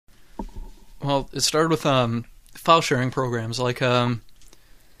Well, it started with file sharing programs. Like, I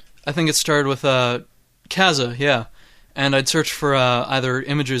think it started with Kazaa, yeah. And I'd search for either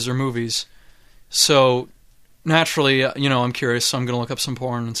images or movies. So, naturally, I'm curious, so I'm going to look up some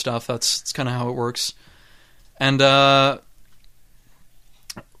porn and stuff. That's kind of how it works. And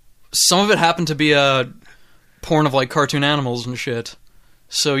some of it happened to be porn of, like, cartoon animals and shit.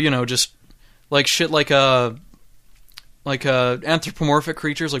 So, just, like, shit like anthropomorphic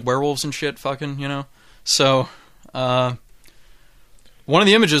creatures, like werewolves and shit, fucking, So, one of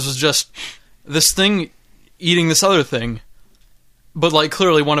the images was just this thing eating this other thing, but, like,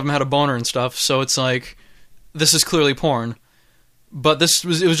 clearly one of them had a boner and stuff, so it's like, this is clearly porn. But it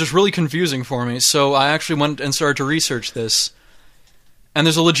was just really confusing for me, so I actually went and started to research this. And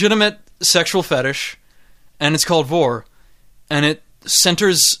there's a legitimate sexual fetish, and it's called vor, and it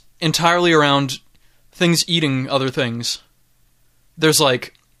centers entirely around things eating other things. There's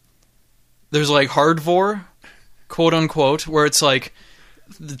like hard vor, quote unquote, where it's like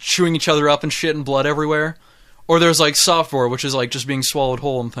chewing each other up and shit and blood everywhere. Or there's like soft vor, which is like just being swallowed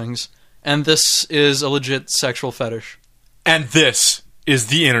whole and things. And this is a legit sexual fetish. And this is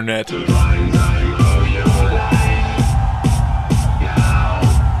the internet.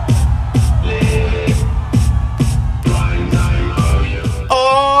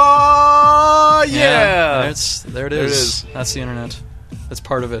 Oh yeah! There it is. That's the internet. That's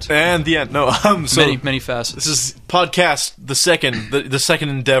part of it. And the end. No, so many facets. This is podcast the second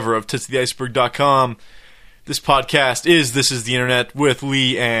endeavor of titstheIceberg.com. This podcast is This Is the Internet with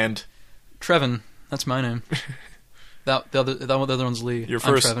Lee and Trevin. That's my name. The other one's Lee. I'm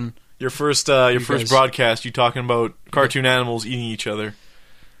Trevin. Your first broadcast. You talking about cartoon animals eating each other?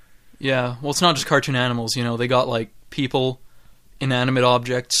 Yeah. Well, it's not just cartoon animals. They got like people, inanimate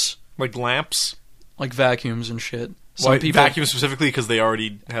objects, like lamps, like vacuums and shit. Vacuums specifically because they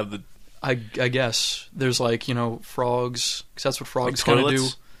already have the. I guess there's like frogs, because that's what frogs kind of do.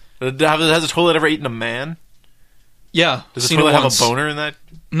 Has a toilet ever eaten a man? Yeah. Does the toilet have a boner in that?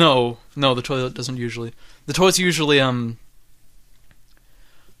 No, the toilet doesn't usually. The toilet's usually a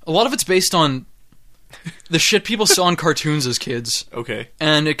lot of it's based on the shit people saw in cartoons as kids. Okay.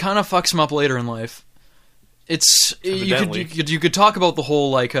 And it kind of fucks them up later in life. It's you could talk about the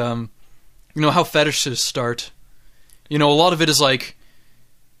whole like how fetishes start. A lot of it is like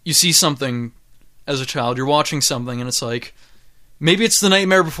you see something as a child, you're watching something, and it's like maybe it's The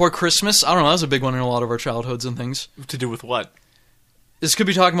Nightmare Before Christmas. I don't know. That was a big one in a lot of our childhoods and things. To do with what? This could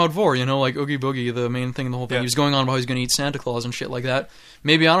be talking about vor, like Oogie Boogie, the main thing in the whole thing. Yeah. He was going on about how he's going to eat Santa Claus and shit like that.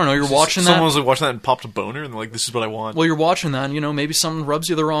 Maybe, I don't know, you're watching that. Someone was like watching that and popped a boner and they're like, this is what I want. Well, you're watching that and, maybe something rubs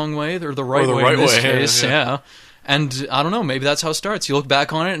you the wrong way, or the right way in this case. Yeah. And I don't know, maybe that's how it starts. You look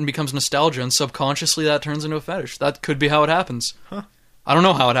back on it and it becomes nostalgia, and subconsciously that turns into a fetish. That could be how it happens. Huh. I don't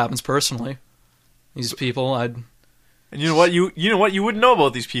know how it happens personally. These people, And you know what? You wouldn't know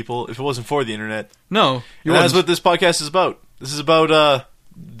about these people if it wasn't for the internet. No. That's what this podcast is about. This is about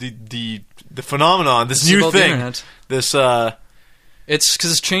the phenomenon, this new thing. This it's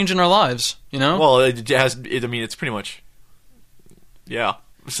because it's changing our lives, Well, it's pretty much, yeah.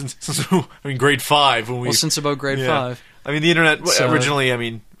 Since grade 5 when we. Well, since about grade 5. I mean, the internet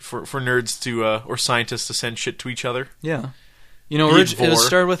originally. For nerds to or scientists to send shit to each other. Yeah. It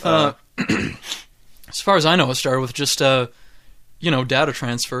started with as far as I know, it started with just data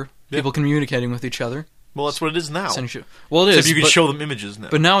transfer, people communicating with each other. Well, that's what it is now. Well, it is. Except you can show them images now.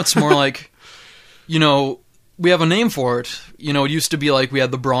 But now it's more like, we have a name for it. It used to be like we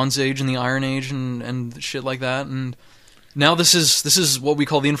had the Bronze Age and the Iron Age and shit like that, and now this is what we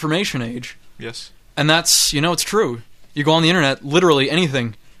call the Information Age. Yes. And that's, it's true. You go on the internet, literally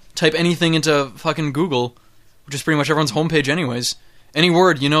anything. Type anything into fucking Google, which is pretty much everyone's homepage anyways. Any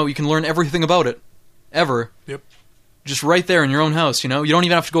word, you can learn everything about it. Ever. Yep. Just right there in your own house, You don't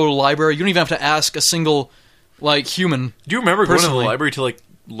even have to go to a library. You don't even have to ask a single, human. Do you remember going to the library to,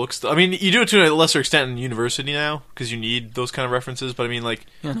 look stuff? I mean, you do it to a lesser extent in university now, because you need those kind of references, but I mean,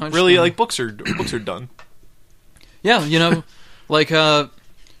 really, books are done. Yeah, Yeah,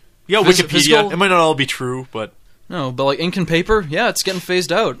 Wikipedia. Physical, it might not all be true, but... No, but ink and paper, yeah, it's getting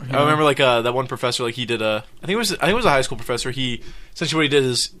phased out. I remember that one professor, he did I think it was a high school professor. He essentially what he did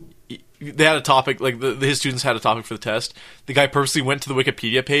is they had a topic, his students had a topic for the test. The guy purposely went to the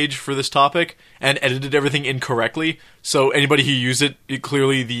Wikipedia page for this topic and edited everything incorrectly. So anybody who used it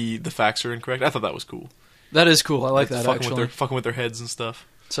clearly the facts are incorrect. I thought that was cool. That is cool. I like that actually. Fucking with their heads and stuff.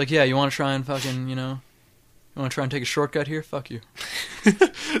 It's like, yeah, you want to try and fucking you want to try and take a shortcut here? Fuck you.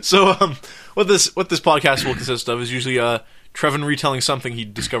 So, what this podcast will consist of is usually Trevin retelling something he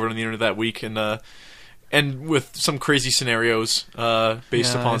discovered on the internet that week, and and with some crazy scenarios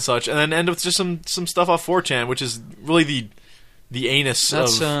based Yeah. upon such, and then end with just some stuff off 4chan, which is really the anus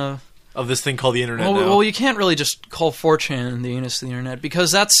That's of this thing called the internet now. well, you can't really just call 4chan the anus of the internet because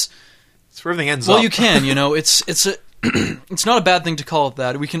that's It's where everything ends up. well, you can, you know, it's a it's not a bad thing to call it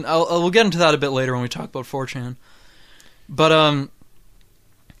that. We'll get into that a bit later when we talk about 4chan. But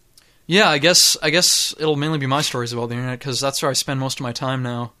yeah, I guess it'll mainly be my stories about the internet because that's where I spend most of my time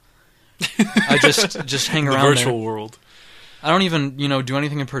now. I just hang the around virtual there. world. I don't even, do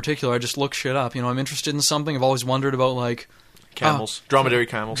anything in particular. I just look shit up. I'm interested in something. I've always wondered about, like, Camels. Dromedary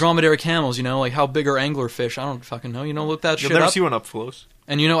camels. dromedary camels, like how big are anglerfish? I don't fucking know. Look that You'll shit never up. see one up close.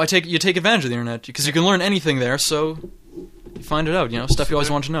 And, you take advantage of the internet because you can learn anything there, so you find it out, stuff you always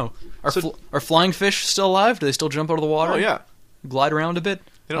want to know. Are flying fish still alive? Do they still jump out of the water? Oh, yeah. Glide around a bit?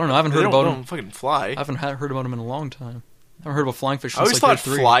 I don't know. I haven't they heard about They them. don't fucking fly. I haven't heard about them in a long time. I haven't heard about flying fish I since always like thought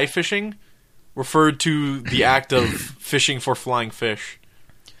grade 3. fly fishing referred to the act of fishing for flying fish.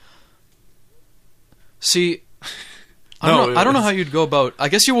 See, I No, don't know how you'd go about. I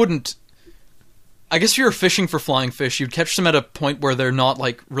guess you wouldn't. I guess if you were fishing for flying fish, you'd catch them at a point where they're not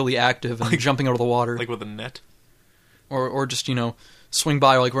like really active and jumping out of the water, Like with a net. or just swing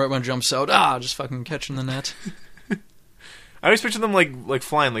by like right when it jumps out. Just fucking catching the net, I always picture them like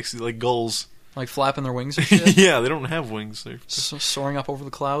flying, like gulls. like flapping their wings and shit, Yeah, they don't have wings. They're soaring up over the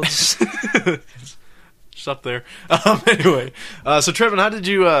clouds. just up there. Anyway, so Trevin, how did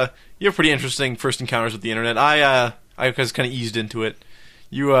you? You have pretty interesting first encounters with the internet. I was kind of eased into it.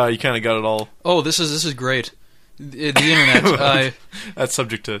 You kind of got it all. Oh, this is great. The internet That's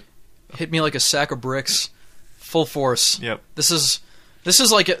subject to. hit me like a sack of bricks, full force. Yep. This was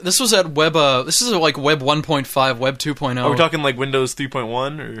at web. This is like web 1.5, web 2.0. Are we talking like Windows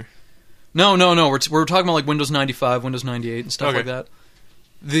 3.1 or? No. We're talking about like Windows 95, Windows 98, and stuff Okay. like that.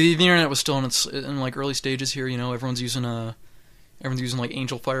 The internet was still in like early stages here. Everyone's using like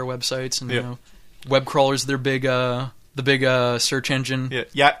Angel Fire websites and Yeah. web crawlers. They're big. The big search engine.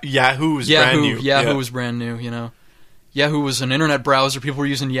 Yeah. Yahoo was brand new. Yahoo was brand new. Yahoo was an internet browser. People were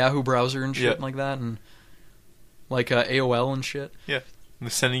using Yahoo browser and shit Yeah. like that, and like AOL and shit. Yeah. And they're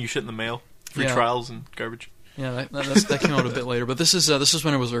sending you shit in the mail. Free Yeah. trials and garbage. Yeah, that came out a bit later, but this is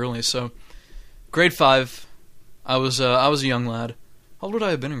when it was early. So, grade 5, I was a young lad. How old would I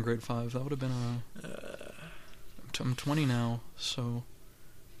have been in grade 5? That would have been I'm 20 now, so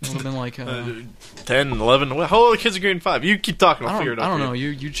it would have been like 10, 11. How old are the kids in grade 5? You keep talking. I'll figure it out. I don't for know. you.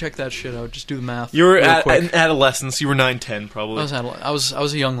 You check that shit out. Just do the math. You were real quick. at adolescence. You were 9, 10, probably. I was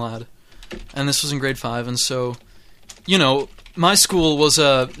a young lad, and this was in grade 5, and so, my school was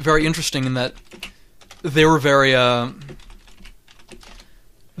very interesting in that they were very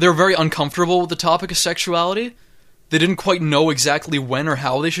uncomfortable with the topic of sexuality. They didn't quite know exactly when or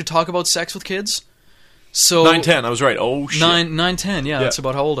how they should talk about sex with kids. So 9, 10. I was right. Oh shit. 9, 10. Yeah, that's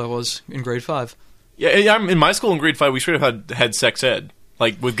about how old I was in grade 5. Yeah, I'm in my school in grade 5. We straight up had sex ed,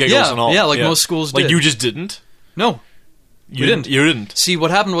 like with giggles and all. Yeah, like most schools Like did. you just didn't. No, You didn't. You didn't. see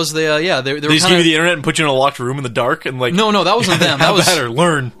what happened was they were They just kind give you of the internet and put you in a locked room in the dark and like. no, that wasn't them. That Have was at her.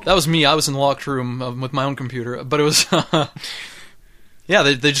 Learn. That was me. I was in the locked room with my own computer. But it was... yeah,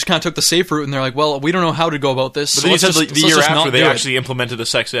 they just kind of took the safe route, and they're like, well, we don't know how to go about this, But so then you let's said just, the let's year just after not they do it. actually implemented a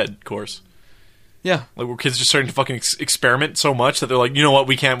sex ed course. Yeah. Like where kids just starting to fucking experiment so much that they're like, you know what,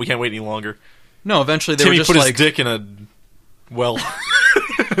 we can't wait any longer. No, eventually they Timmy were just put like... his dick in a well.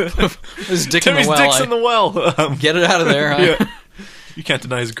 his dick Timmy's in the well. dick's in the well. Get it out of there. Huh? Yeah. You can't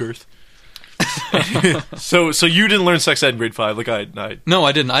deny his girth. So you didn't learn sex ed in grade 5 like I No,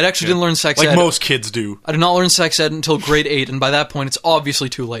 I didn't. I actually didn't learn sex like ed. most kids do. I did not learn sex ed until grade 8, and by that point, it's obviously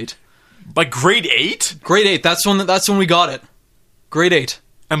too late. By grade 8? Grade 8, that's when we got it. Grade 8.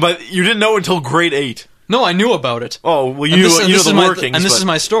 But you didn't know until grade 8. No, I knew about it. Oh, well, you And know this the is my, workings. and this but- is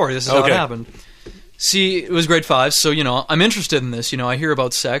my story. This is how it Okay. happened. See, it was grade 5, so, I'm interested in this. I hear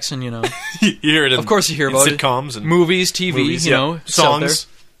about sex, and, you hear it in, of course you hear in about sitcoms it. and Movies, TV, movies, it's out there. songs.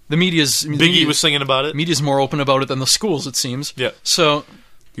 The media's... Biggie was singing about it. Media's more open about it than the schools, it seems. Yeah. So,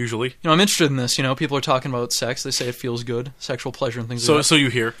 Usually. I'm interested in this. People are talking about sex. They say it feels good, sexual pleasure and things So like that. so you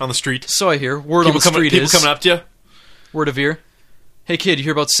hear on the street. So I hear. Word on the People street is... coming up to you. Word of ear. Hey, kid, you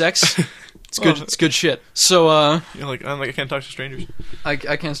hear about sex? It's good. It's good shit. So, You're like, I can't talk to strangers. I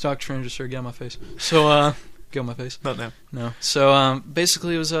can't stalk strangers, sir. Get on my face. So, get on my face. Not now. No. So,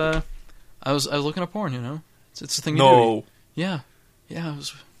 basically, it was, I was looking at porn, It's the thing you do. No. Yeah. Yeah, it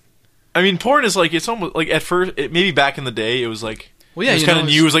was... I mean, porn is like, it's almost like at first, maybe back in the day, it was like, Well, yeah, it was you kind know, of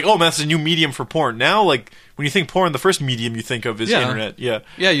it's- new. It was like, oh man, that's a new medium for porn. Now, like, when you think porn, the first medium you think of is Yeah. internet. Yeah.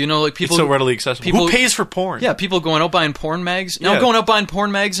 Yeah, like people... It's so readily accessible. people- Who pays for porn? Yeah, people going out buying porn mags. Now Yeah. going out buying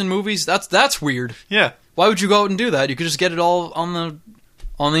porn mags and movies, that's weird. Yeah. Why would you go out and do that? You could just get it all on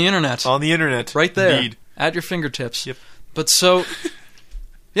the internet. On the internet. Right there. Indeed. At your fingertips. Yep. But so,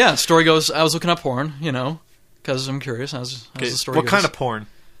 yeah, story goes, I was looking up porn, because I'm curious as the story What goes. kind of porn?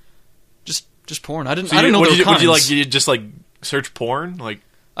 Just porn. I didn't So know there were kinds. Would you just like search porn? Like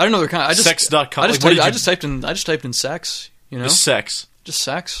I didn't know there were kinds. sex.com? I just, Like, I just typed in sex, Just sex. Just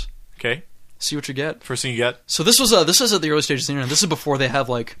sex. Okay. See what you get. First thing you get. So this was at the early stages of the internet. This is before they have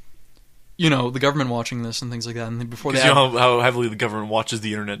like, the government watching this and things like that. And before they You have, know how heavily the government watches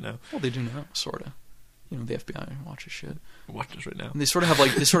the internet now. well, they do now, sort of. The FBI watches shit. Watch this right now. And they sort of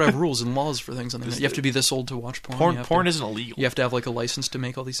have rules and laws for things on the internet. You have to be this old to watch porn. Porn isn't illegal. You have to have like a license to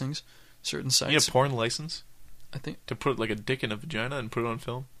make all these things. Certain sites. You have a porn license I think. to put like a dick in a vagina and put it on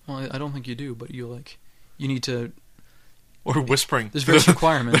film, Well, I don't think you do, but you need to. or whispering. There's various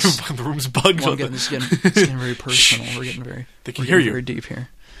requirements. The room's bugged. Well, it's getting very personal. We're getting very. They can we're hear getting you. very deep here.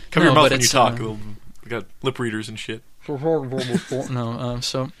 Cover your No, mouth but when you it's, talk. We got lip readers and shit. No,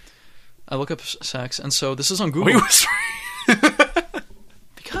 so I look up sex, and so this is on Google. Why are you whispering?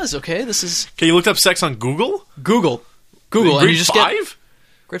 Because this is Okay, you looked up sex on Google? Google, In and grade you just 5? get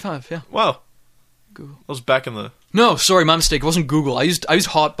grade 5. Yeah, Wow. Google. That was back in the... No, sorry, my mistake. It wasn't Google. I used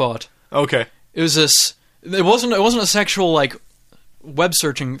Hotbot. Okay. It was this. It wasn't a sexual web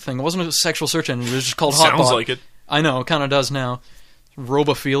searching thing. It wasn't a sexual search engine. It was just called Hotbot. Sounds like it. I know, it kind of does now.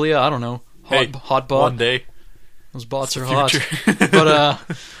 Robophilia, I don't know. Hey, Hotbot. one day. Those bots are the hot. future. But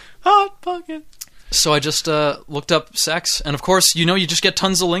Hot pocket. so I just looked up sex, and of course, you just get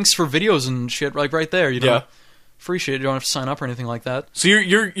tons of links for videos and shit right there. You don't Yeah. free shit. You don't have to sign up or anything like that. So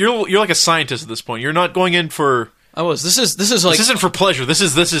you're like a scientist at this point. You're not going in for... I was. This is like This isn't for pleasure. This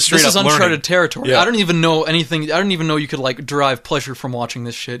is straight this is up uncharted learning. territory. Yeah. I don't even know anything. I don't even know you could derive pleasure from watching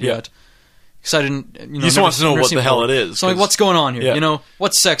this shit Yeah. yet. Because I didn't. You just want to know what the hell it is. So what's going on here? Yeah.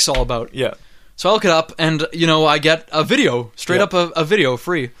 What's sex all about? Yeah. So I look it up, and I get a video, straight Yeah. up a video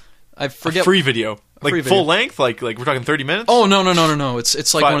free. I forget. Free video. Like free full video. length? Like we're talking 30 minutes? Oh no!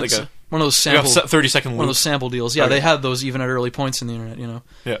 It's like, Fine, one, like a- one of those You got sample 30-second one of those loop. sample deals. Yeah, Okay. they had those even at early points in the internet.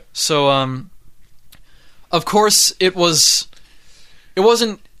 Yeah. So of course it was. It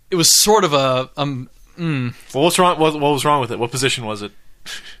wasn't. It was sort of a. Well, what's wrong? What was wrong with it? What position was it?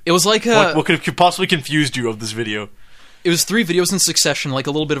 It was like a. What could have possibly confused you of this video? It was 3 videos in succession, like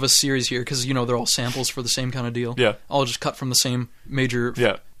a little bit of a series here, because they're all samples for the same kind of deal. Yeah. All just cut from the same major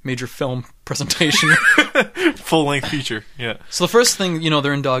film presentation. Full length feature. Yeah. So the first thing,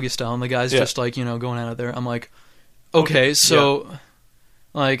 they're in doggy style, and the guy's just going at it there. I'm like, okay, so,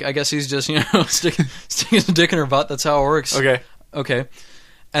 I guess he's just sticking his dick in her butt. That's how it works. Okay.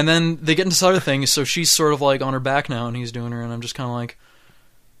 And then they get into this other thing. So she's sort of on her back now, and he's doing her, and I'm just kind of like,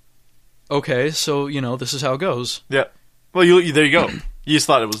 okay, so this is how it goes. Yeah. Well, there you go. You just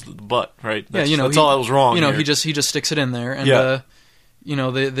thought it was the butt, right? That's all that was wrong. Here. He just sticks it in there, and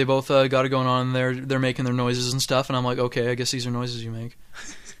they both got it going on. They're making their noises and stuff, and I'm like, okay, I guess these are noises you make.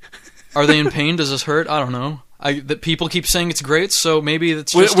 Are they in pain? Does this hurt? I don't know. That people keep saying it's great, so maybe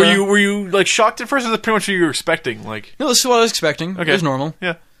it's just. Were you shocked at first, or is that pretty much what you were expecting? No, this is what I was expecting. Okay. It was normal.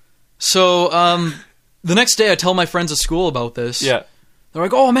 Yeah. So the next day, I tell my friends at school about this. Yeah. They're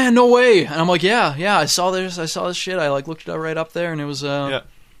like, "Oh man, no way!" And I'm like, "Yeah, I saw this. I saw this shit. I looked it up right up there, and it was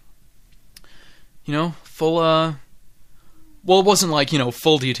full. Well, it wasn't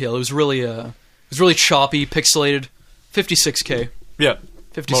full detail. It was really choppy, pixelated, 56K. Yeah.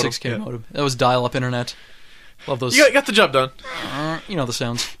 56K modem. That was dial-up internet. Love those. You got the job done. The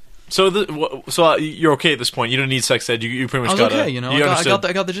sounds. So you're okay at this point. You don't need sex ed. You pretty much I was got okay.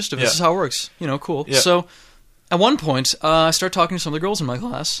 I got the gist of it. Yeah. This is how it works. Cool. Yeah. So at one point, I start talking to some of the girls in my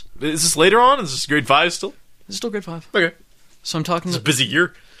class. Is this later on? Is this grade 5 still? This is still grade 5. Okay. So I'm talking. It's a busy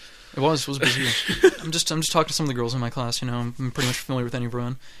year. It was busy. I'm just talking to some of the girls in my class. I'm pretty much familiar with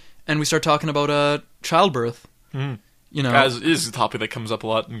everyone, and we start talking about childbirth. Mm. As is a topic that comes up a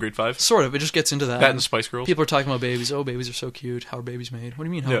lot in grade 5. Sort of. It just gets into that. That and Spice Girls. People are talking about babies. Oh, babies are so cute. How are babies made? What do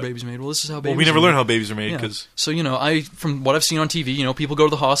you mean, how are babies made? Well, this is how babies. Well, we never are learn made. how babies are made because. So from what I've seen on TV, people go to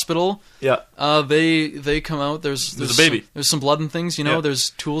the hospital. Yeah. They come out. There's a baby. There's some blood and things. There's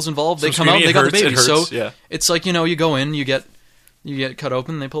tools involved. Some They come out. screaming, They it got hurts, the baby. it hurts, So yeah. it's like you go in, you get cut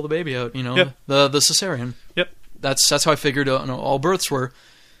open, they pull the baby out. The cesarean. Yep. That's how I figured all births were,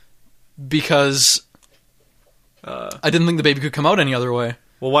 because I didn't think the baby could come out any other way.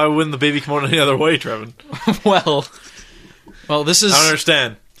 Well, why wouldn't the baby come out any other way, Trevin? well, this is. I don't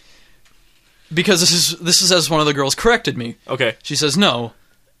understand. Because this is as one of the girls corrected me. Okay. She says, no,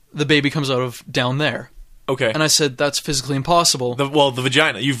 the baby comes out of down there. Okay. And I said, that's physically impossible. The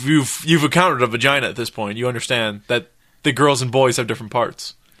vagina. You've encountered a vagina at this point. You understand that the girls and boys have different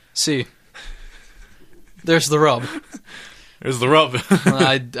parts. See. there's the rub. There's the rub.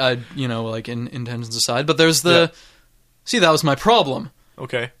 I you know, like intentions aside, but there's the see, that was my problem.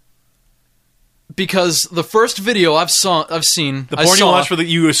 Okay. Because the first video I've seen The porn you watched where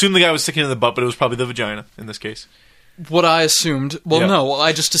you assumed the guy was sticking in the butt, but it was probably the vagina in this case. What I assumed. Well, no,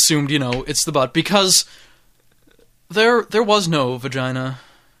 I just assumed, you know, it's the butt because there was no vagina.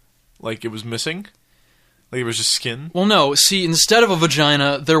 Like it was missing? Like it was just skin? Well, no. See, instead of a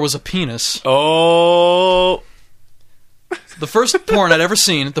vagina, there was a penis. Oh. The first porn I'd ever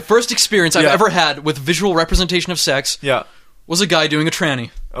seen, the first experience I've ever had with visual representation of sex, was a guy doing a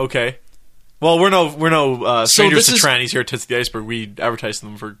tranny. Okay. Well, we're no strangers to trannies here at Tits the Iceberg. We advertised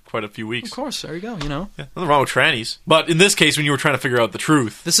them for quite a few weeks. Of course, there you go. You know, nothing wrong with trannies. But in this case, when you were trying to figure out the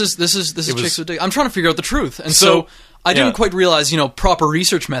truth, this is chicks with dick. I'm trying to figure out the truth, and so I didn't quite realize, you know, proper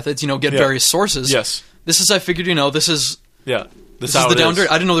research methods. You know, get various sources. Yes. This is, I figured, you know, this is this is the down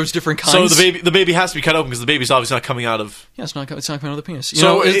dirt. I didn't know there's different kinds. So the baby has to be cut open because the baby's obviously not coming out of. Yeah, it's not coming out of the penis. You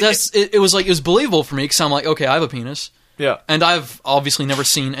know, it was believable for me because I'm like, okay, I have a penis. Yeah. And I've obviously never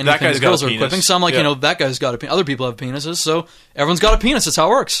seen anything that girls are equipping, so I'm like, you know, that guy's got a penis. Other people have penises, so everyone's got a penis. That's how it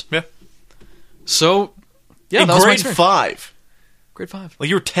works. Yeah. So, yeah, in that was my grade experience. 5. Grade 5. Like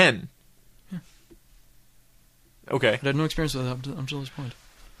you were 10. Yeah. Okay. I had no experience with that up until this point.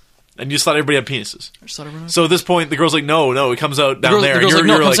 And you just thought everybody had penises. I just thought everyone had. So at this point, the girl's like, no, it comes out down there. The girl's like,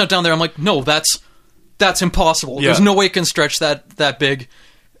 no, it comes out down there. I'm like, no, that's impossible. Yeah. There's no way it can stretch that big.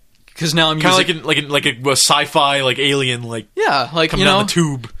 Because now I'm kind using... of like a sci-fi, like alien, like... Yeah, like, coming you know... down the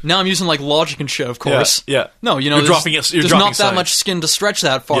tube. Now I'm using, like, logic and shit, of course. Yeah. No, you know, You're there's not science. that much skin to stretch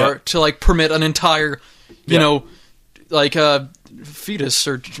that far to, like, permit an entire, you know, like, fetus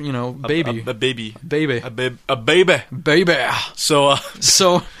or, you know, baby. A baby. Baby. A baby. Baby. So,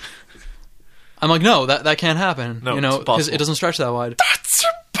 So, I'm like, no, that can't happen. No, you know, because it doesn't stretch that wide. That's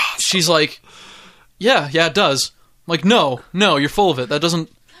impossible. She's like, yeah, it does. I'm like, no, you're full of it. That doesn't...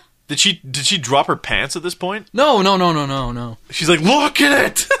 Did she drop her pants at this point? No. She's like, look at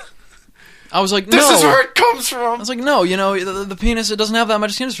it! I was like, no. This is where it comes from! I was like, no, you know, the penis, it doesn't have that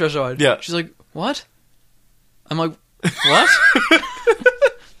much skin to stretch that wide. Yeah. She's like, what? I'm like, what?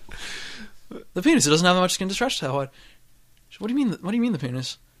 The penis, it doesn't have that much skin to stretch that wide. What do you mean? What do you mean the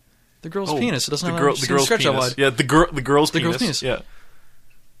penis? The girl's penis. It doesn't have that much skin to stretch that wide. Yeah, the girl's penis. Yeah.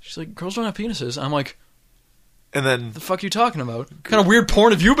 She's like, girls don't have penises. I'm like, and then the fuck are you talking about? What kind of weird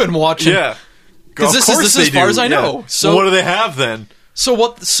porn have you been watching? Yeah. Because this is as far as I know. Yeah. So well, what do they have then? So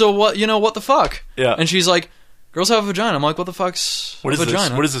what? You know, what the fuck? Yeah. And she's like, girls have a vagina. I'm like, what the fuck's a vagina?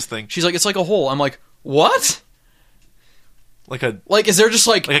 This? What is this thing? She's like, it's like a hole. I'm like, what? Like is there just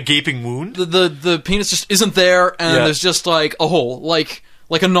like a gaping wound? The penis just isn't there, and there's just like a hole, like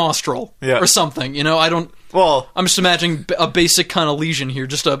a nostril or something. You know, I don't. Well, I'm just imagining a basic kind of lesion here,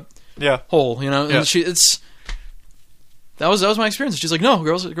 just a hole. You know, and that was my experience. She's like, no,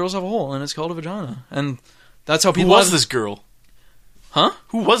 girls have a hole, and it's called a vagina, and that's how people. Who was this girl? Huh?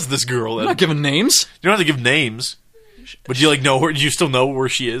 Who was this girl? I'm not giving names. You don't have to give names. But do you know her? Do you still know where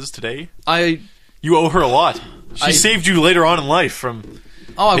she is today? You owe her a lot. She saved you later on in life from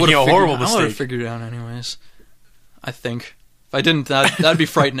making a horrible mistake. I would have figured it out anyways. I think. If I didn't, that'd be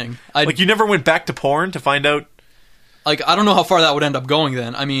frightening. Like, you never went back to porn to find out? Like, I don't know how far that would end up going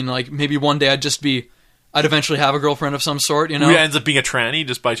then. I mean, like, maybe one day I'd eventually have a girlfriend of some sort, you know? Who ends up being a tranny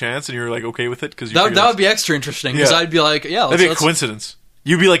just by chance, and you're, like, okay with it? Cause that would be extra interesting, because I'd be like, yeah, that'd be a coincidence.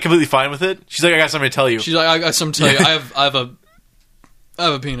 You'd be, like, completely fine with it? She's like, I got something to tell you. She's like, I got something to tell you. I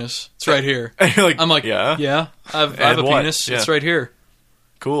have a penis. It's right here. And you're like, I'm like, yeah? Yeah, I have a penis. Yeah. It's right here.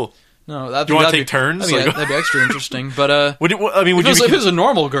 Cool. No, do you want to take turns? That'd be extra interesting. But would you be if it was a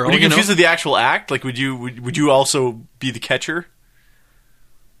normal girl, would you confuse with the actual act? Like, would you also be the catcher?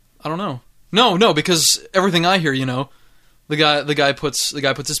 I don't know. No, because everything I hear, you know, the guy puts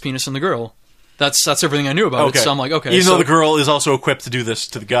his penis in the girl. That's everything I knew about it. So I'm like, okay. Even though the girl is also equipped to do this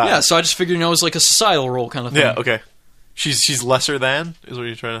to the guy. Yeah, so I just figured, you know, it was like a societal role kind of thing. Yeah, okay. She's lesser than, is what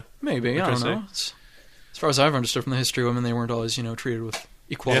you're trying to... Maybe, I don't know. As far as I've understood from the history of women, they weren't always, you know, treated with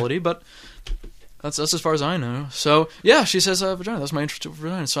equality, but that's as far as I know. So, yeah, she says vagina. That's my interest in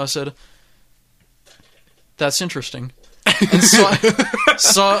vagina. So I said, that's interesting. And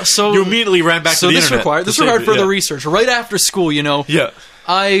so you immediately ran back to the internet. This required further research. Right after school, you know,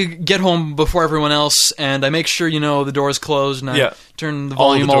 I get home before everyone else, and I make sure, you know, the door is closed, and I turn the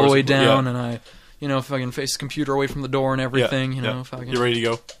volume all the way down, and I, you know, if I can face the computer away from the door and everything, you know, if I can... You're ready to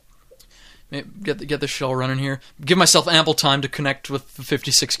go. Get the shell running here. Give myself ample time to connect with the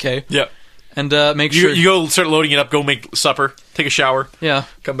 56K. Yeah. And make sure... You go start loading it up, go make supper, take a shower. Yeah.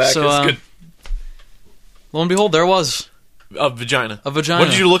 Come back, so, it's good. Lo and behold, there was. Of vagina. Of vagina. What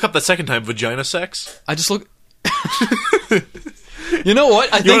did you look up that second time? Vagina sex? I just look. You know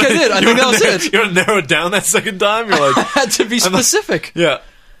what? I think I did. I think that was it. You want to narrow it down that second time? You're I like, had to be specific. yeah.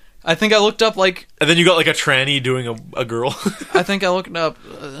 I think I looked up like. And then you got like a tranny doing a girl. I think I looked up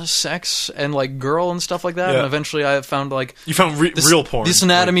sex and like girl and stuff like that, Yeah. and eventually I found like You found real porn. this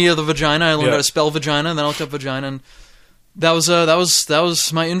anatomy of the vagina. I learned Yeah. how to spell vagina, and then I looked up vagina, and that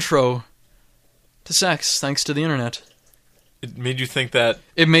was my intro to sex. Thanks to the internet, It made you think that.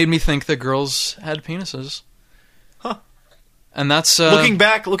 it made me think that girls had penises. Huh. And that's Looking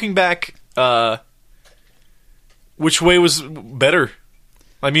back, which way was better?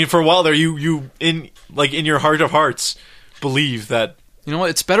 I mean, for a while there, you in your heart of hearts believe that you know what?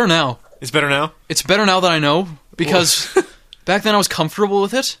 It's better now. it's better now. It's better now that I know, because back then I was comfortable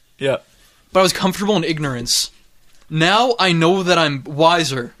with it, Yeah. but I was comfortable in ignorance. Now I know that I'm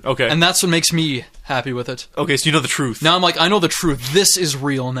wiser. Okay. And that's what makes me happy with it. Okay, so you know the truth. Now I'm like, I know the truth. This is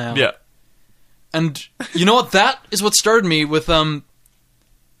real now. Yeah. And you know what? That is what started me with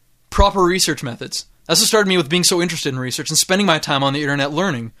proper research methods. That's what started me with being so interested in research and spending my time on the internet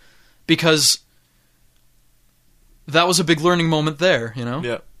learning, because that was a big learning moment there, you know?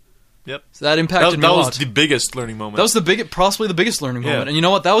 Yeah. Yep. So that impacted me That a was lot. the biggest learning moment. That was possibly the biggest learning Yeah. moment. And you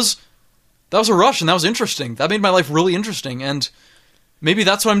know what? That was a rush, and that was interesting. That made my life really interesting, and maybe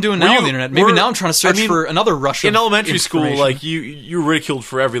that's what I'm doing now on the internet. Maybe now I'm trying to search for another rush of in elementary school. information. Like you're ridiculed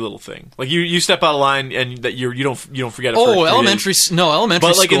for every little thing. Like you step out of line and that you don't forget it. Oh, for 3 elementary days. elementary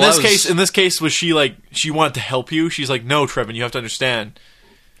But like school. in this case, was she like she wanted to help you? She's like, no, Trevin, you have to understand.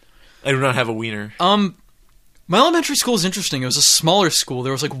 I do not have a wiener. My elementary school was interesting. It was a smaller school.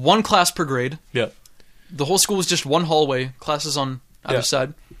 There was like one class per grade. Yeah. The whole school was just one hallway, classes on either Yeah.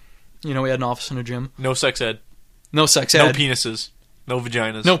 side. You know, we had an office and a gym. No sex ed. No sex No ed. penises. No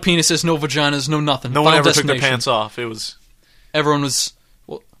vaginas. No penises, no vaginas, no nothing. No one Final ever took their destination. pants off. It was Everyone was.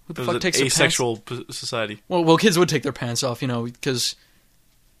 Well, who the it fuck was an takes their pants? asexual society. Well, kids would take their pants off, you know, because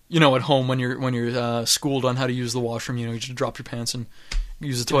you know, at home when you're schooled on how to use the washroom, you know, you just drop your pants and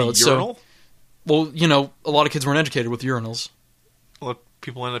use the toilet. Urinal? So, well, you know, a lot of kids weren't educated with urinals. Well,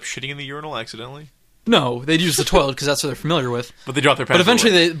 people end up shitting in the urinal accidentally, No, they'd use the toilet because that's what they're familiar with. but they drop their pants. But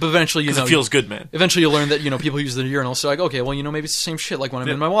eventually, you know, it feels good, man. Eventually, you learn that, you know, people use the urinal. So, like, okay, well, you know, maybe it's the same shit like when I'm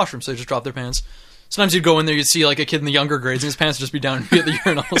in my washroom. So they just drop their pants. Sometimes you'd go in there, you'd see like a kid in the younger grades, and his pants would just be down at the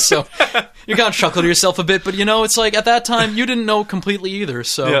urinal. So you kind of chuckle to yourself a bit, but you know, it's like at that time you didn't know completely either.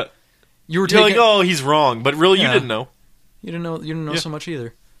 So Yeah. you were You're taking, like, oh, he's wrong, but really, Yeah. you didn't know. you didn't know Yeah. so much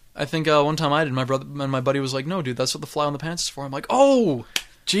either. I think one time I did. My brother and my buddy was like, "No, dude, that's what the fly on the pants is for." I'm like, "Oh,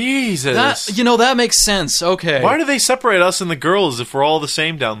 Jesus. that makes sense." Okay. Why do they separate us and the girls if we're all the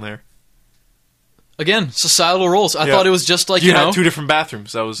same down there? Again, societal roles. I Yeah. thought it was just like You you know, had 2 different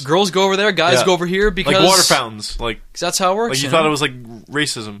bathrooms. That was girls go over there, guys Yeah. go over here because like water fountains. Like 'cause that's how it works. you you thought know? it was like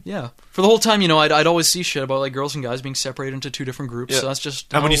racism. Yeah. For the whole time, you know, I'd always see shit about like girls and guys being separated into 2 different groups. Yeah. So that's just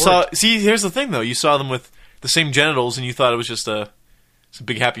And how when you it saw, worked. see, here's the thing though. You saw them with the same genitals, and you thought it was just it's a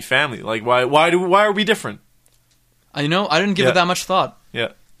big happy family. Like why are we different? I know I didn't give Yeah. it that much thought. Yeah.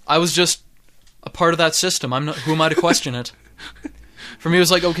 I was just a part of that system. Who am I to question it? For me, it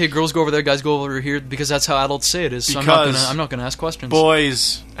was like, okay, girls go over there, guys go over here, because that's how adults say it is. So Because I'm not gonna ask questions.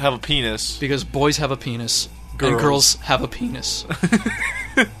 Boys have a penis. Because boys have a penis and Girls. girls have a penis.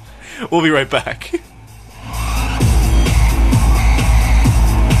 We'll be right back.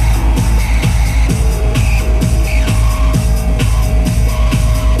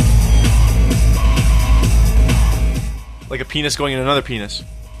 Like a penis going in another penis.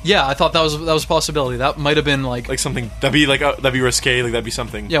 Yeah, I thought that was a possibility. That might have been like Like something that'd be risque. Like that'd be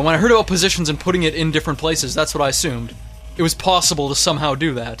something. yeah. When I heard about positions and putting it in different places, that's what I assumed. It was possible to somehow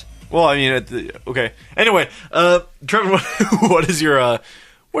do that. Well, I mean, okay. Anyway, Trevor, what is your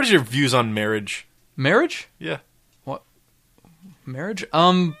views on marriage? Marriage? Yeah. Marriage?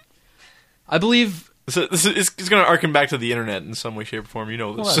 I believe. This is it's going to harken back to the internet in some way, shape, or form. You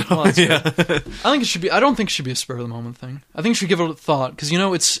know this. Well, that's yeah. I think it should be. I don't think it should be a spur of the moment thing. I think you should give it a thought because you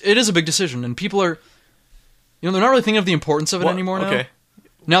know it is a big decision, and people are, you know, they're not really thinking of the importance of it anymore now. Okay.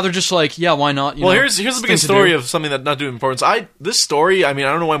 Now they're just like, yeah, why not? You Well, know, here's the it's a biggest thing to story do. of something that not doing importance. This story. I mean, I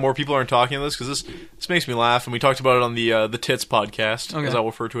don't know why more people aren't talking about this because this makes me laugh, and we talked about it on the Tits podcast, Okay. as I'll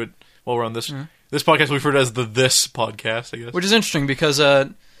refer to it while we're on this. This podcast we refer to as the This podcast, I guess. Which is interesting because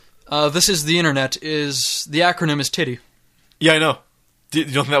this is the internet. Is the acronym is titty? Yeah, I know. You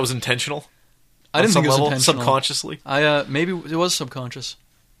don't think that was intentional? I didn't On think it some was level? intentional. Subconsciously. Maybe it was subconscious.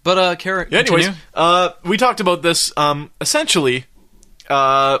 But Kara, Yeah, anyways, continue. we talked about this. Essentially,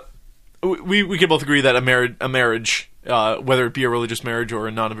 we could both agree that a marriage, whether it be a religious marriage or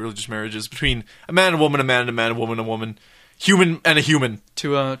a non-religious marriage, is between a man and a woman, a man and a man, a woman and a woman. human and a human.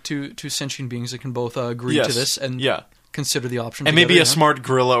 Two sentient beings that can both agree to this and consider the option. And together, maybe a smart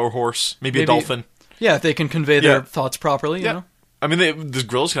gorilla or horse, maybe a dolphin. Yeah, if they can convey their thoughts properly, you know. I mean, the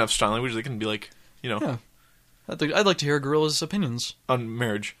gorillas can have sign language. They can be like, Yeah. I'd like to hear a gorilla's opinions on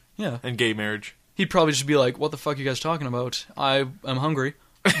marriage. Yeah. And gay marriage. He'd probably just be like, "What the fuck are you guys talking about? I am hungry,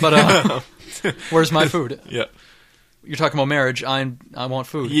 but where's my food? Yeah. You're talking about marriage. I want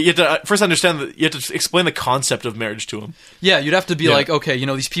food. You have to first understand that you have to explain the concept of marriage to him. Yeah, you'd have to be like, okay,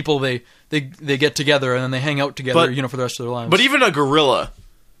 these people they get together and then they hang out together, for the rest of their lives. But even a gorilla,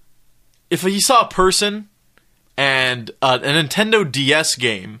 if he saw a person and a Nintendo DS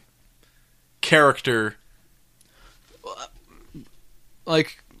game character,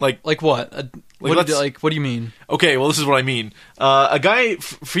 like what? What do you mean? Okay, well, this is what I mean. A guy,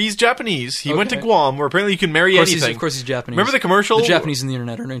 he's Japanese. He went to Guam, where apparently you can marry anything. Of course he's Japanese. Remember the commercial? The Japanese and the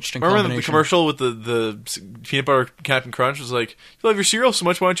internet are an interesting combination. Remember the commercial with the peanut butter Captain Crunch? It was like, you love your cereal so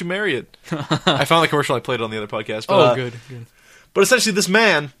much, why don't you marry it? I found the commercial, I played it on the other podcast. But, good. But essentially, this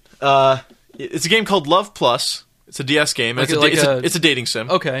man, it's a game called Love Plus. It's a DS game. And it's a dating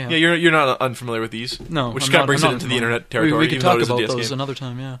sim. Okay. Yeah, you're not unfamiliar with these. No, which kind of brings it into the internet territory. We can talk about those another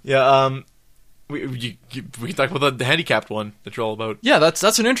time. Yeah. Yeah. We can talk about the handicapped one that you're all about. Yeah,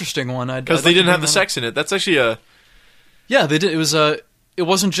 that's an interesting one. Because they didn't have the sex in it. That's actually a... Yeah, they did. It was it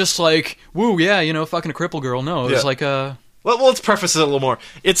wasn't just like, woo, yeah, fucking a cripple girl. No, it was like a... Well, let's preface it a little more.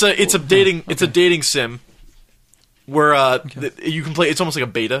 It's a dating sim where you can play... It's almost like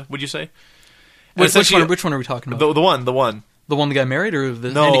a beta, would you say? Which one are we talking about? The one. The one the guy married or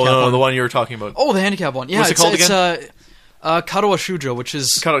the handicap one? No, the one you were talking about. Oh, the handicap one. Yeah, what's it called again? Karawa Shujo, which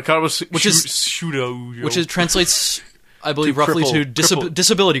translates, I believe, roughly to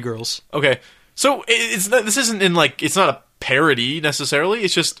disability girls. Okay, so this isn't it's not a parody necessarily.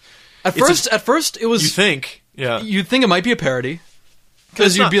 It's just at first it was. You think, yeah, you'd think it might be a parody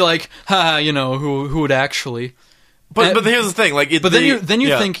because you'd be like, who would actually? But here's the thing, then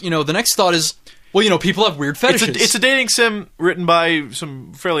you think, the next thought is, well, people have weird fetishes. It's a dating sim written by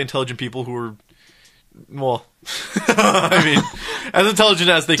some fairly intelligent people who are. Well, I mean, as intelligent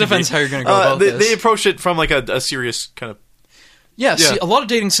as they can be. Depends how you're going to go about this. They approach it from a serious kind of... Yeah, see, a lot of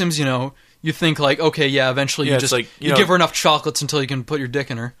dating sims, you think like, okay, eventually you just you give her enough chocolates until you can put your dick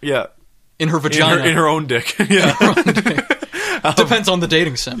in her. Yeah. In her vagina. In her own dick. Yeah. Depends on the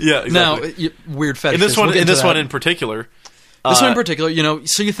dating sim. Yeah, exactly. Now, weird fetishes. In this one in particular...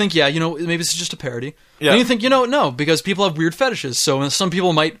 so you think, maybe this is just a parody. Yeah. And you think, no, because people have weird fetishes, so some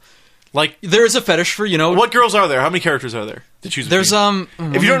people might... Like, there is a fetish for, What girls are there? How many characters are there to choose between? There's,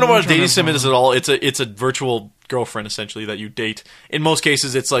 if you don't know what a dating sim is at all, it's a virtual girlfriend, essentially, that you date. In most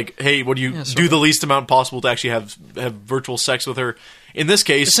cases, it's like, hey, what do you do the least amount possible to actually have virtual sex with her? In this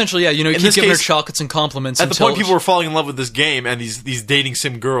case... Essentially, you keep giving her chocolates and compliments at the point people were falling in love with this game and these dating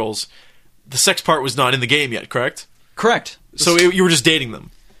sim girls, the sex part was not in the game yet, correct? Correct. So you were just dating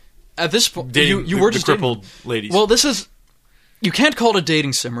them. At this point, you were just crippled ladies. Well, this is... You can't call it a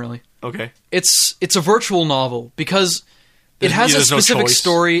dating sim, really. Okay. It's a virtual novel because it has a specific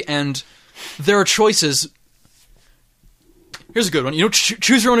story and there are choices. Here's a good one.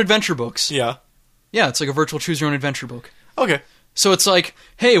 Choose your own adventure books. Yeah. Yeah, it's like a virtual choose your own adventure book. Okay. So it's like,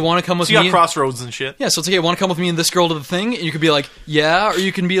 hey, want to come with me? So you got crossroads and shit. Yeah, so it's like, hey, want to come with me and this girl to the thing? And you could be like, yeah, or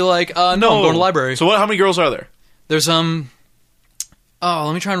you can be like, no, I'm going to the library. So how many girls are there? There's let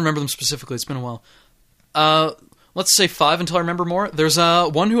me try and remember them specifically. It's been a while. Let's say 5 until I remember more. There's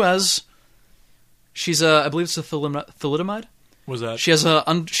one who has... She's I believe it's a thalidomide. What's that? She has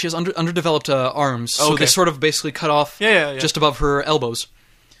underdeveloped arms, so they sort of basically cut off just above her elbows.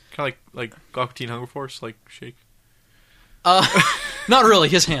 Kind of like Gakuen Teen Hunger Force, like Shake. Not really.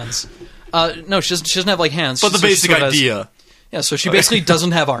 He has hands. No, she doesn't have like hands. But the basic idea. Yeah, so she basically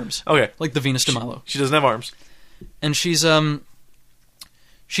doesn't have arms. Okay. Like the Venus de Milo. She doesn't have arms. And she's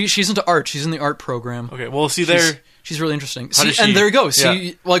She's into art. She's in the art program. Okay, well, she's really interesting. And there you go.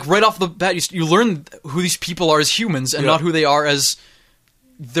 See, like right off the bat, you learn who these people are as humans and not who they are as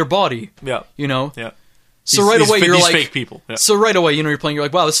their body. Yeah. Yeah. So away you're like fake people. Yeah. So right away, you're playing. You're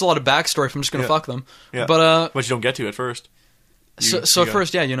like, wow, this is a lot of backstory. If I'm just gonna fuck them. Yeah. But you don't get to at first. So at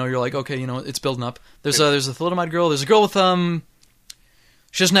first, you're like, okay, it's building up. There's a thalidomide girl. There's a girl with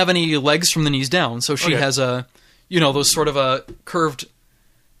she doesn't have any legs from the knees down, so she has those sort of curved.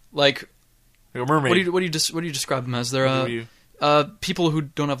 Like a mermaid. What do you describe them as? They're people who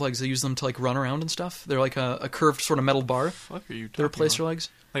don't have legs. They use them to like run around and stuff. They're like a curved sort of metal bar. What the fuck are you talking They replace your legs.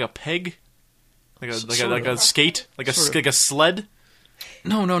 Like a peg, like a skate, like a sled.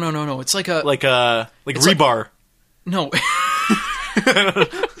 No. It's like rebar. No.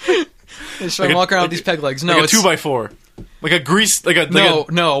 They just walk around with these peg legs. No, like a 2x4. Like a grease, like a no,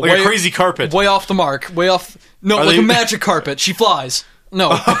 a crazy carpet. way off the mark, way off. No, Are like they- a magic carpet. She flies.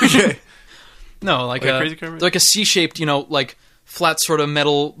 No, Okay. no, like Like a a crazy carpet? like a C-shaped, like flat sort of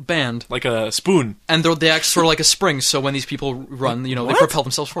metal band, Like a spoon. and they act sort of like a spring. So when these people run, they What? propel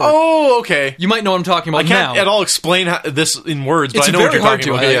themselves forward. Oh, okay. You might know what I'm talking about I can't now. at all explain this in words, but It's I know very what you're hard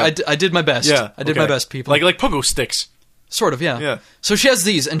talking to. about. Okay, yeah. I did my best. Yeah, I did okay. my best, people. Like pogo sticks. Sort of, yeah. Yeah. So she has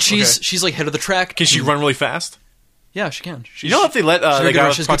these, and she's Okay. she's like head of the track. Can she run really fast? Yeah, she can. You know if they let she's the very guy good-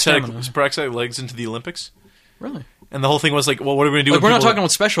 with she's good prosthetic stamina. legs into the Olympics? Really? And the whole thing was like, well, what are we going to do Like, with we're not people- talking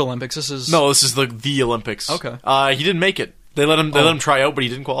about Special Olympics. This is No, this is the Olympics. Okay. He didn't make it. They let him try out, but he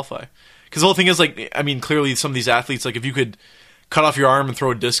didn't qualify. Because the whole thing is, like, I mean, clearly some of these athletes, like, if you could cut off your arm and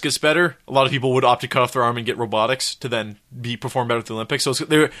throw a discus better, a lot of people would opt to cut off their arm and get robotics to then perform better at the Olympics. So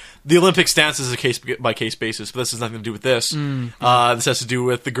the Olympic stance is a case by case basis, but this has nothing to do with this. This has to do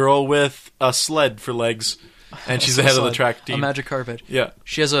with the girl with a sled for legs, and she's the head of the track team. A magic carpet. Yeah.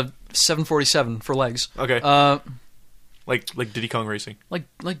 She has a 747 for legs. Okay. Like Diddy Kong Racing.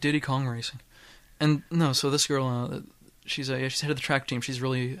 Like Diddy Kong Racing. And no, so this girl, she's head of the track team. She's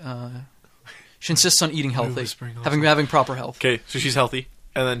really she insists on eating healthy, whispering also. having proper health. Okay, so she's healthy,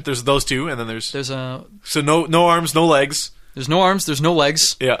 and then there's those two, and then there's So no arms, no legs. there's no arms, there's no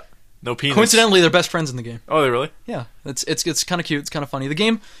legs. Yeah, no penis. Coincidentally, they're best friends in the game. Oh, they really? Yeah, it's kind of cute. It's kind of funny. The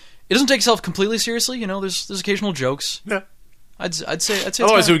game, it doesn't take itself completely seriously. There's occasional jokes. Yeah. I'd say it's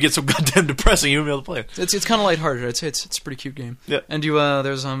Otherwise, it kinda, would get so goddamn depressing. You wouldn't be able to play it. it's kind of lighthearted. I'd say it's a pretty cute game. Yeah. And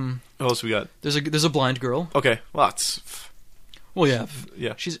there's What else we got? there's a blind girl. Okay, well, that's Well, yeah.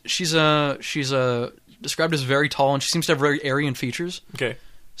 yeah. She's described as very tall, and she seems to have very Aryan features. Okay,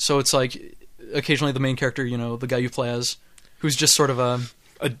 So it's like occasionally the main character, the guy you play as, who's just sort of a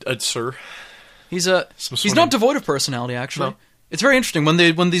sir. he's Some he's not devoid of personality. Actually, No. it's very interesting when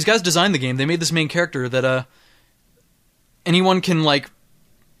these guys designed the game. They made this main character that anyone basically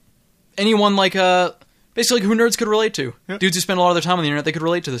who nerds could relate to. Yeah. Dudes who spend a lot of their time on the internet, they could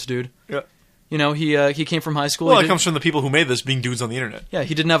relate to this dude. Yeah. He came from high school. Well, He it comes from the people who made this being dudes on the internet. Yeah,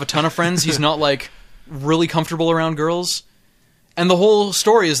 he didn't have a ton of friends. He's not really comfortable around girls. And the whole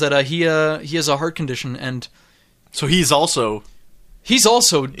story is that he has a heart condition, and So he's also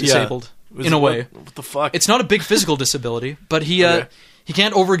disabled in a way. What the fuck? It's not a big physical disability, but he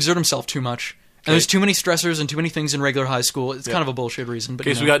can't overexert himself too much. And there's too many stressors and too many things in regular high school. It's kind of a bullshit reason. But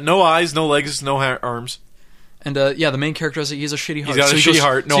okay. So we got no eyes, no legs, no arms. And the main character he has a shitty heart. He's got a shitty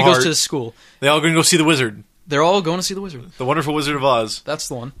heart, no so he heart. goes to school. They all going to go see the wizard, They're all going to see the wizard. the wonderful Wizard of Oz. That's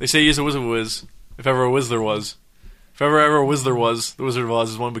the one. They say he's a wizard whiz. If ever a whiz there was. If ever a whiz there was, the Wizard of Oz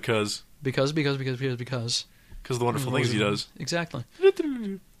is one because Because of the wonderful things he does. Exactly.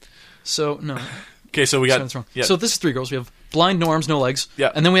 So no. Okay, so we got That's wrong. yeah. So this is three girls. We have blind, no arms, no legs.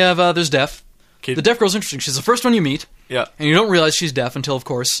 Yeah. And then we have there's deaf. Okay. The deaf girl's interesting. She's the first one you meet, Yeah, and you don't realize she's deaf until, of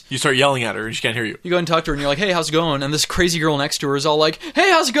course, you start yelling at her and she can't hear you. you go and talk to her, and you're like, "Hey, how's it going?" And this crazy girl next to her is all like, "Hey,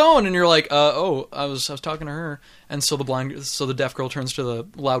 how's it going?" And you're like, "Oh, I was talking to her." And so the deaf girl turns to the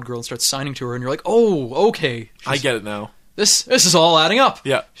loud girl and starts signing to her, and you're like, "Oh, okay." I get it now. This is all adding up.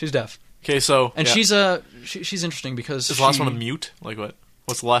 Yeah. She's deaf, Okay, so and yeah. she's interesting because Is the last one a mute? Like what?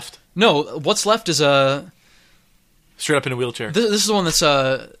 What's left? No, what's left is Straight up in a wheelchair. This is the one that's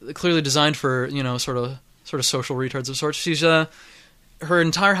clearly designed for sort of social retards of sorts. She's her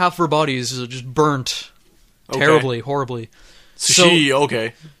entire half of her body is just burnt terribly, horribly. So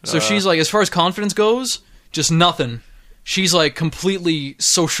okay. So she's like, as far as confidence goes, just nothing. She's like completely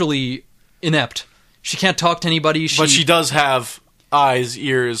socially inept. She can't talk to anybody. But she does have eyes,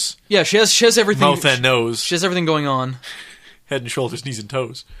 ears, yeah, she has everything. mouth and nose, She has everything going on. head and shoulders, knees and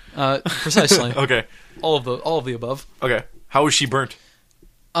toes. Precisely. Okay. All of the above. Okay. How was she burnt?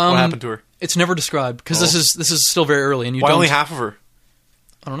 What happened to her? It's never described because this is still very early, and you Why don't. only half of her?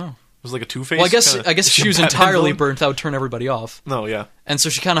 I don't know. Was it like a Two-Face? Well, I guess kinda- if she was Batman entirely villain? burnt, that would turn everybody off. No, yeah. And so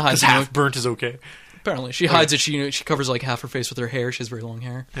she kind of hides Because it. half burnt is okay. Apparently, she hides it. She covers like half her face with her hair. She has very long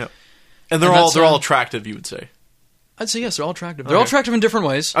hair. Yeah. And they're And all that's, attractive, you would say. I'd say yes. They're all attractive. They're all attractive in different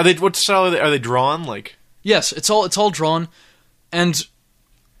ways. Are they? What style are they? Are they drawn? Like Yes, it's all drawn. And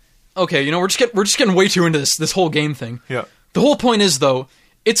okay, we're just getting way too into this whole game thing. yeah. The whole point is though,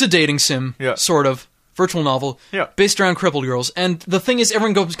 it's a dating sim, Yeah. sort of virtual novel, Yeah. based around crippled girls. And the thing is,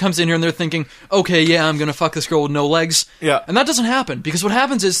 everyone comes in here and they're thinking, okay, yeah, I'm gonna fuck this girl with no legs. Yeah. And that doesn't happen because what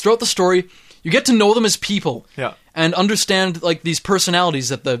happens is throughout the story, you get to know them as people. Yeah. And understand like these personalities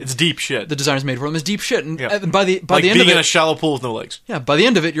that It's deep shit. the designers made for them is deep shit. And Yeah. by the like end being of it, in a shallow pool with no legs. yeah, by the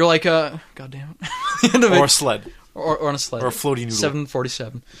end of it, you're like, God damn it. The end of Or a it, sled. or on a sled. Or a floaty noodle.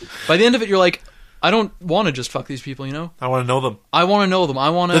 747. By the end of it, you're like, I don't want to just fuck these people, I want to know them. I want to know them. I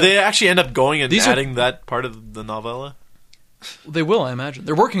want to... Did they actually end up going and These are- adding that part of the novella? They will, I imagine.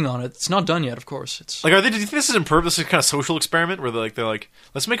 They're working on it. It's not done yet, of course. It's Like, do you think this is in purpose? This is kind of social experiment where they're like,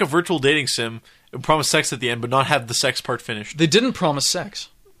 let's make a virtual dating sim and promise sex at the end, but not have the sex part finished. They didn't promise sex.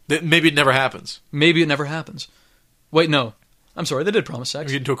 Maybe it never happens. Maybe it never happens. Wait, no. I'm sorry, they did promise sex.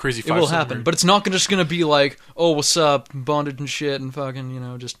 We get into a crazy It five. will happen, but it's not just going to be like, oh, what's up, bondage and shit, and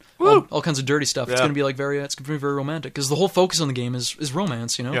fucking, just Woo! all kinds of dirty stuff. It's Yeah. going to be like it's going to be very romantic because the whole focus on the game is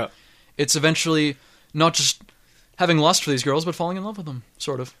romance. Yeah. It's eventually not just having lust for these girls, but falling in love with them,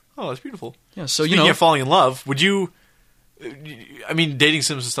 sort of. Oh, that's beautiful. Yeah. So Speaking of falling in love, would you? I mean, dating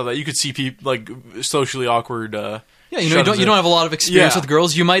sims and stuff like that you could see people like socially awkward. Yeah, you don't have a lot of experience Yeah. with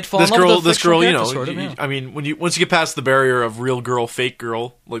girls. You might fall in love with This girl, sort of, yeah. I mean, once you get past the barrier of real girl, fake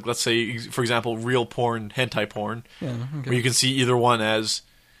girl, like let's say, for example, real porn, hentai porn, Yeah, where okay. you can see either one as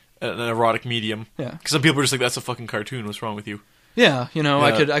an erotic medium. Yeah. Because some people are just like, that's a fucking cartoon. What's wrong with you? Yeah, I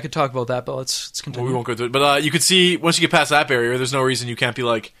Yeah. could talk about that, but let's Well, continue. we won't go through it. But you could see, once you get past that barrier, there's no reason you can't be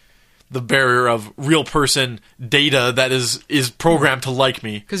like the barrier of real person data that is programmed to like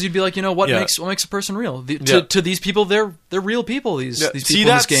me. Because you'd be like, what Yeah. makes a person real? Yeah. To these people, they're real people. These Yeah. people See, in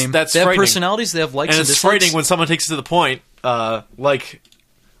this that's- game, that's they have frightening. personalities. They have likes And and it's dislikes. frightening when someone takes it to the point, like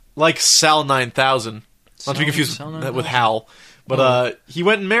Sal 9000. Not to be confused Sal with 9000. Hal. But he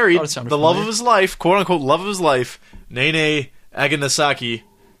went and married Thought it sounded the love of familiar. his life, quote unquote love of his life, Nene Aganasaki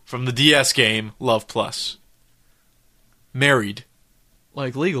from the DS game Love Plus. Married.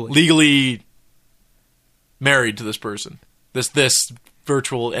 Like legally. Legally married to this person. This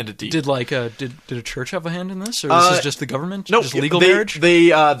virtual entity. Did a church have a hand in this, or this is just the government? No, just legal they, marriage. They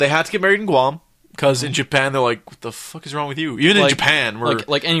had to get married in Guam because in Japan they're like, "What the fuck is wrong with you?" Even in Like- Japan, where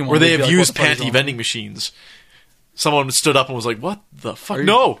like anyone where they would be have like, used "What the fuck is panty wrong?" vending machines. Someone stood up and was like, "What the fuck? Are you-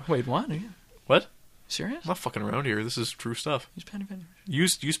 No, Wait, what? Are you what? serious? I'm not fucking around here. This is true stuff. Use panty vending.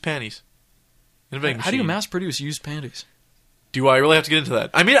 Used panties. In a vending How do you machine. mass produce used panties? Do I really have to get into that?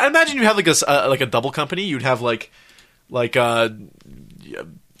 I mean, I imagine you have like a double company. You'd have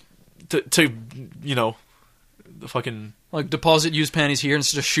to the fucking Like deposit used panties here and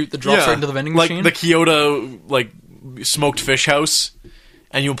just shoot the drops right into the vending machine? like the Kyoto smoked fish house,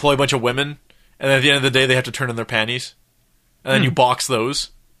 and you employ a bunch of women, and then at the end of the day they have to turn in their panties, and then you box those.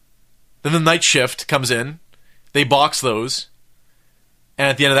 Then the night shift comes in, they box those, and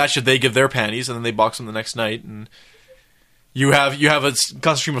at the end of that shift they give their panties, and then they box them the next night, and you have a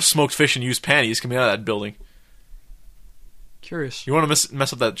constant stream of smoked fish and used panties coming out of that building. Curious. You want to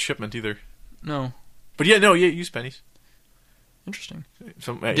mess up that shipment either. No. But used panties. Interesting.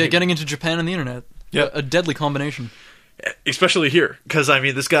 Getting Getting into Japan and the internet. Yeah. A deadly combination. especially here, because I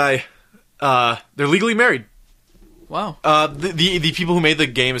mean, this guy, they're legally married. Wow. The people who made the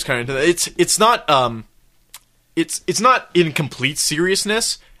game is kind of into that. It's not in complete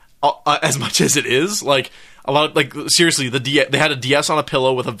seriousness as much as it is. Like a lot, seriously, they had a DS on a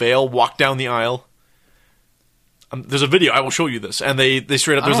pillow with a veil, walked down the aisle. There's a video. I will show you this, and they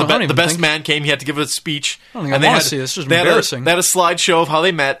straight up. I don't The even best think- man came. He had to give a speech. I don't think and I they wanna had- see this. It's just they had embarrassing. They had a slideshow of how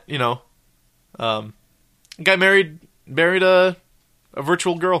they met. Guy married a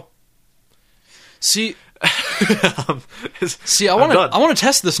virtual girl. See, I'm I want to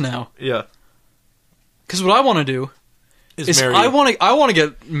test this now Yeah, because what I want to do is marry I want to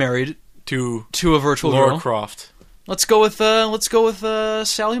get married to to a virtual Laura girl. Croft. Let's go with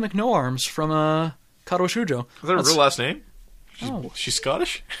Sally McNoarms from Kado Shujo. Is that her real last name? Oh. She's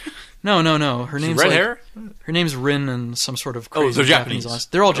Scottish. No. Her name's red like, hair. Her name's Rin and some sort of Oh, crazy they're Japanese Japanese.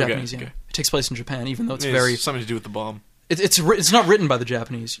 last. They're all Okay, Japanese. Yeah, okay. it takes place in Japan, even though it's It's very. something to do with the bomb. It's not written by the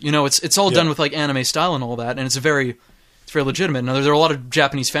Japanese. It's all done Yeah. with like anime style and all that, and it's very legitimate. Now there are a lot of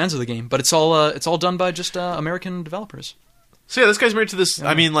Japanese fans of the game, but it's all done by just American developers. So yeah, this guy's married to this.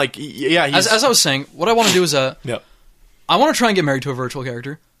 I mean, yeah, he's, As I was saying, what I want to do is yeah. I want to try and get married to a virtual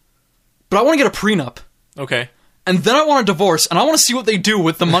character, but I want to get a prenup, Okay. and then I want a divorce, and I want to see what they do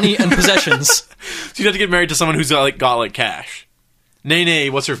with the money and possessions. So you'd have to get married to someone who's got cash.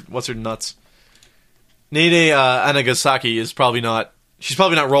 Nene, what's her nuts? Nene Anagasaki is probably not. She's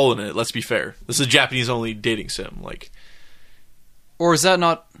probably not rolling in it. Let's be fair. This is a Japanese only dating sim. Or is that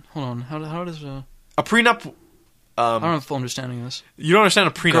not? Hold on. How does A prenup. I don't have a full understanding of this. You don't understand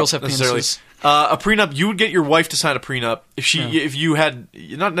a prenup Girls have necessarily. penises. A prenup, you would get your wife to sign a prenup Yeah. if you had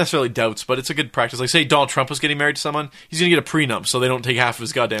not necessarily doubts, but it's a good practice. Like say Donald Trump was getting married to someone, he's going to get a prenup so they don't take half of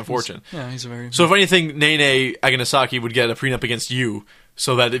his goddamn fortune. Yeah, he's a very. So if anything, Nene Aganasaki would get a prenup against you,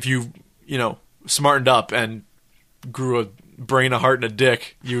 so that if you smartened up and grew a brain, a heart, and a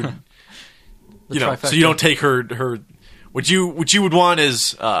dick, you so trifecta. you don't take her. What you would want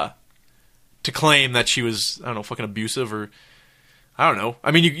is to claim that she was, I don't know, fucking abusive, or I don't know. I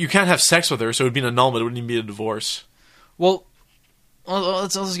mean, you can't have sex with her, so it would be an annulment. It wouldn't even be a divorce. Well,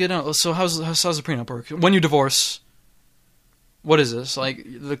 let's get down. So how's the prenup work? When you divorce, what is this? Like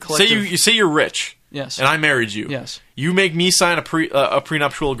the collective... Say you're rich. Yes. And I married you. Yes. You make me sign a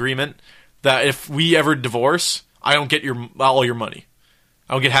prenuptial agreement that if we ever divorce, I don't get all your money.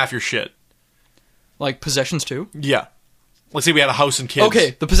 I don't get half your shit. Like possessions too? Yeah. Let's say we had a house and kids.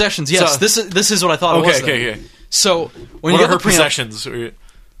 Okay, the possessions. Yes, So- this is what I thought it was. Okay. So when What you are get her the prenup, possessions?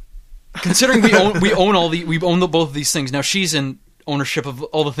 considering we own both of these things. Now she's in ownership of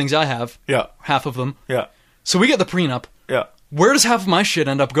all the things I have. Yeah. Half of them. Yeah. So we get the prenup. Yeah. Where does half of my shit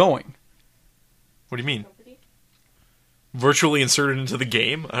end up going? What do you mean? Virtually inserted into the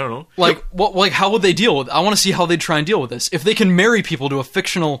game? I don't know. Like what? Like how would they deal with? I want to see how they try and deal with this. If they can marry people to a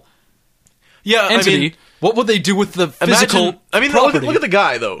fictional entity, I mean, what would they do with the physical property? look at the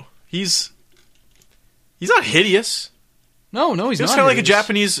guy though. He's not hideous. No, he's He's not. kind of like a hideous.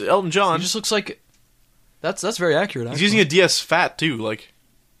 Japanese Elton John. He just looks like. That's very accurate. He's Actually. using a DS Fat too, like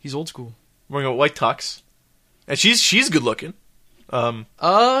He's old school. wearing a white tux, and she's good looking.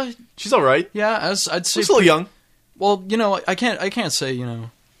 She's all right. Yeah, as I'd say. She's a little young. Well, I can't say,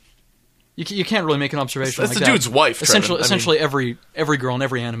 you can't really make an observation That's like the that. dude's wife. Trevin. Essentially, every girl in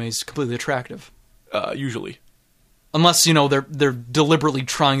every anime is completely attractive, Usually. unless they're deliberately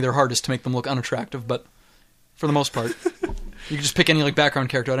trying their hardest to make them look unattractive. But for the most part, you can just pick any background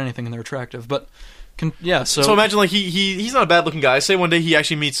character out of anything and they're attractive. But So imagine like he's not a bad looking guy. Say one day he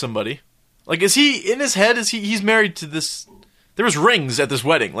actually meets somebody. Like is he in his head? He's married to this? There was rings at this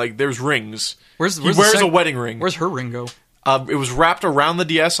wedding. Like there's rings. He wears a wedding ring. Where's her ring go? It was wrapped around the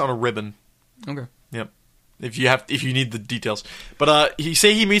DS on a ribbon. Okay. Yep. If you need the details, but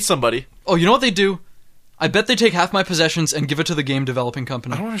he meets somebody. Oh, you know what they do? I bet they take half my possessions and give it to the game developing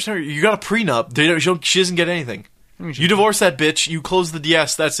company. I don't understand. You got a prenup. She doesn't get anything. You divorce that bitch. You close the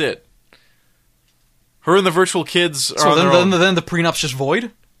DS. That's it. Her and the virtual kids are So on their own. then the prenup's just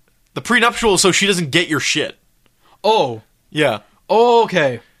void? The prenuptial, so she doesn't get your shit. Oh. Yeah. Oh,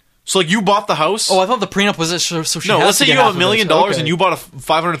 okay. So like you bought the house. Oh, I thought the prenup was it, so she No, has let's to say get you have half $1 of million it. Okay. and you bought a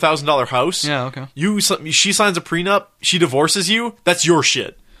 $500,000 house. Yeah, okay. She signs a prenup. She divorces you. That's your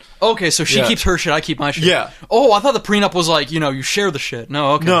shit. Okay, so she Yeah. keeps her shit, I keep my shit. Yeah. Oh, I thought the prenup was like, you share the shit.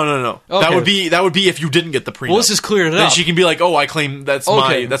 No, okay. No. Okay. That would be if you didn't get the prenup. Well, this is cleared it Then up. she can be like, "Oh, I claim that's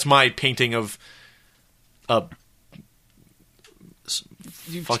Okay. my painting of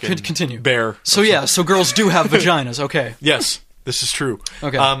You fucking continue. bear." So yeah, so girls do have vaginas. Okay. Yes, this is true.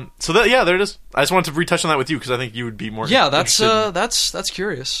 Okay. So there it is. I just wanted to retouch on that with you because I think you would be more. Yeah, that's interested. that's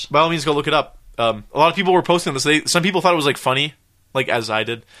curious. By all means, go look it up. A lot of people were posting this. Some people thought it was like funny, like as I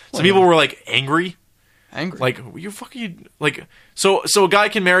did. Some people were like angry. Angry. Like you fucking like so a guy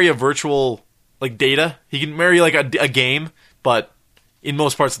can marry a virtual like data. He can marry like a game, but in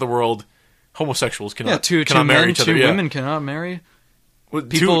most parts of the world, homosexuals cannot two marry men, each other. two Yeah. women cannot marry.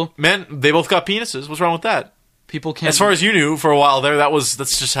 People, two men, they both got penises. What's wrong with that? People can't. As far as you knew, for a while there, that's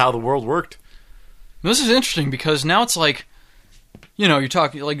just how the world worked. This is interesting because now it's like, you're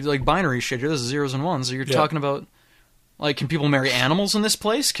talking like binary shit. This is zeros and ones. So you're talking about like, can people marry animals in this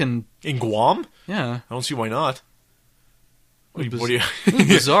place? In Guam? Yeah. I don't see why not. What do you? This is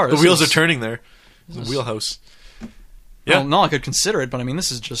bizarre. The This wheels is- are turning there. The wheelhouse. Yeah. Well, not I could consider it, but I mean,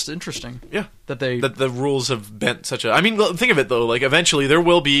 this is just interesting. Yeah. That they. That the rules have bent such a. I mean, think of it though. Like eventually, there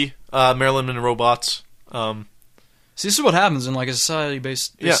will be Marilyn Monroe robots. See, this is what happens in like a society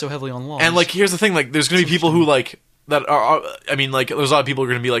based so heavily on laws. And like, here's the thing: like, there's going to be people who like that are. I mean, like, there's a lot of people who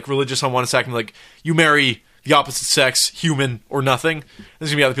are going to be like religious on one second, like you marry the opposite sex, human or nothing.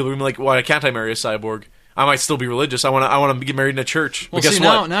 There's going to be other people who are going to be like, why can't I marry a cyborg? I might still be religious. I want to get married in a church. well, But guess see,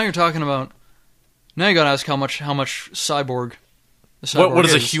 what? now you're talking about. Now you got to ask how much cyborg. The cyborg What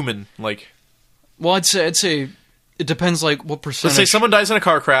is a human like? Well, I'd say it depends. Like what percentage? Let's say someone dies in a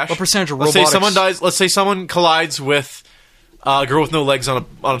car crash. What percentage of Let's robotics? say someone dies. Let's say someone collides with a girl with no legs on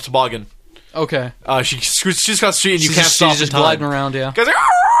a toboggan. Okay. She's got the street and you She's can't just, stop she's just in time. gliding around. Yeah. Guys,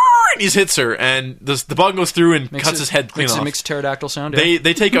 and he hits her, and the bug goes through and cuts his head clean off. Makes a pterodactyl sound. Yeah.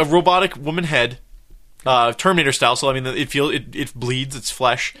 They take a robotic woman head, Terminator style. So I mean, it bleeds, it's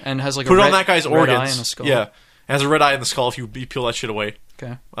flesh, and has like put a it red, on that guy's red organs. eye and a skull. Yeah, it has a red eye in the skull. If you peel that shit away.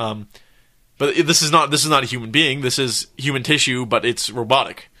 Okay. But this is not a human being. This is human tissue, but it's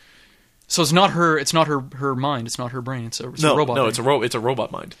robotic. So it's not her. It's not her mind. It's not her brain. It's a robot. No, brain. it's a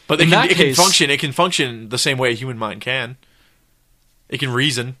robot mind. But In it that can case- function. It can function the same way a human mind can. It can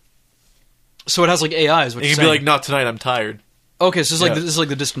reason. So it has like AI. Is what It you're can be like, saying. "Not tonight. I'm tired." Okay, so Yeah. this is like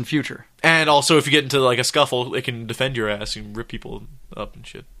the distant future. And also, if you get into like a scuffle, it can defend your ass and rip people up and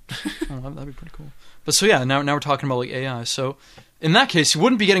shit. Oh, that'd be pretty cool. But so yeah, now we're talking about like AI. So in that case, you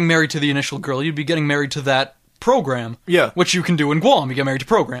wouldn't be getting married to the initial girl. You'd be getting married to that program. Yeah. Which you can do in Guam. You get married to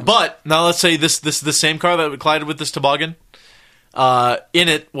programs. But now let's say this the same car that collided with this toboggan. In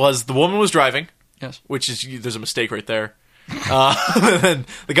it was the woman was driving. Yes. Which is there's a mistake right there. And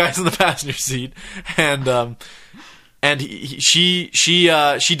the guy's in the passenger seat, and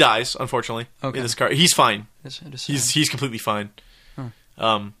she dies unfortunately in this car. He's fine. He's completely fine.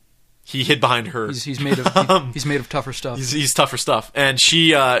 He hid behind her. He's made of he's made of tougher stuff. He's tougher stuff, and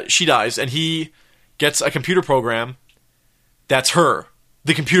she dies, and he gets a computer program that's her.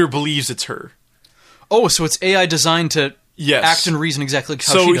 The computer believes it's her. Oh, so it's AI designed to act and reason exactly how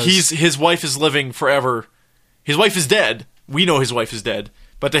she does. So his wife is living forever. His wife is dead. We know his wife is dead,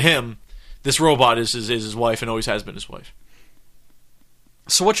 but to him, this robot is his wife and always has been his wife.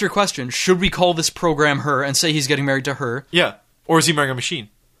 So what's your question? Should we call this program her and say he's getting married to her? Yeah, or is he marrying a machine?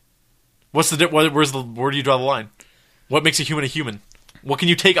 Where do you draw the line? What makes a human a human? What can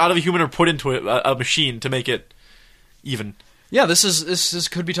you take out of a human or put into a machine to make it even? Yeah, this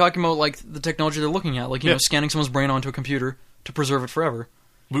could be talking about like the technology they're looking at, like you know, scanning someone's brain onto a computer to preserve it forever.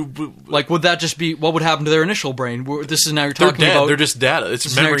 Like, would that just be what would happen to their initial brain? This is now you're talking about. They're just data.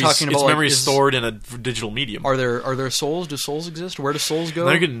 It's memories. It's memories stored in a digital medium. Are there souls? Do souls exist? Where do souls go?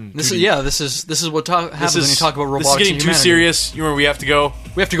 This is what happens when you talk about robotics. This is getting too serious. You know where we have to go?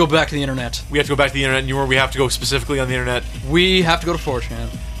 We have to go back to the internet. We have to go back to the internet. And you know where we have to go specifically on the internet? We have to go to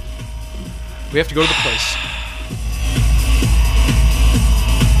 4chan. We have to go to the place.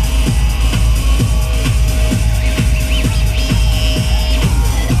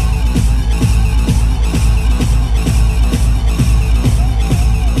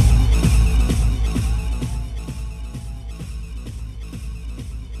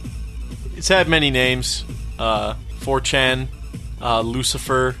 It's had many names. 4chan,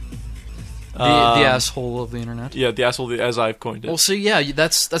 Lucifer. The asshole of the internet. Yeah, the asshole, as I've coined it. Well, see, yeah,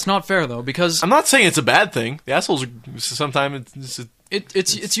 that's not fair though, because I'm not saying it's a bad thing. The assholes are sometimes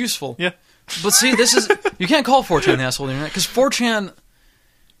it's useful. Yeah, but see, this is you can't call 4chan the asshole of the internet because 4chan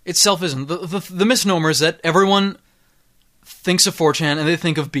itself isn't. The misnomer is that everyone thinks of 4chan and they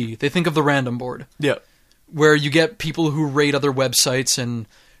think of B. They think of the random board. Yeah, where you get people who raid other websites and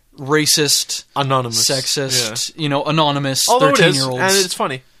racist, anonymous, sexist, anonymous 13-year-olds, and it's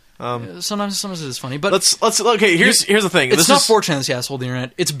funny. Sometimes it is funny, but let's okay. Here's the thing. It's not 4chan that's the asshole of the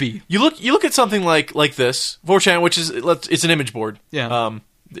internet. It's B. You look at something like this 4chan, which is it's an image board. Yeah.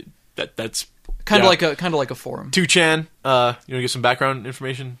 That's kind of like a forum. 2chan. You want to give some background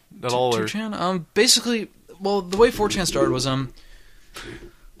information at all? 2chan. Basically, well, the way 4chan started was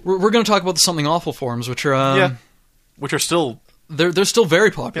we're going to talk about the Something Awful forums, which are which are still. They're still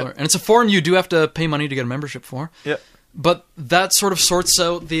very popular, and it's a forum you do have to pay money to get a membership for. Yeah, but that sort of sorts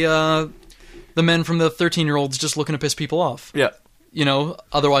out the men from the 13-year-olds just looking to piss people off. Yeah,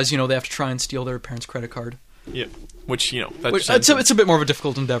 otherwise they have to try and steal their parents' credit card. Yeah, which it's a bit more of a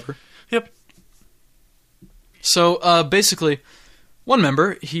difficult endeavor. Yep. So basically, one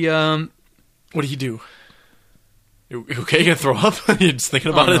member he what did he do? You okay? You gonna throw up? You're just thinking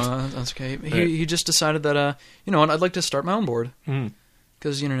about it. No, that's okay. He just decided that I'd like to start my own board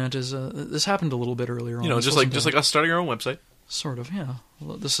because the internet is this happened a little bit earlier. Just like us starting our own website. Sort of, yeah.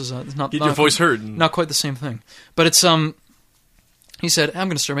 Well, this is not get your voice heard. Not quite the same thing, but it's He said, "I'm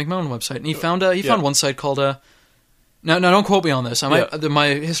going to start making my own website," and he found one site called Now, don't quote me on this. My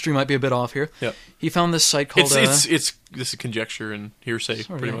history might be a bit off here. Yeah. He found this site called. This is conjecture and hearsay,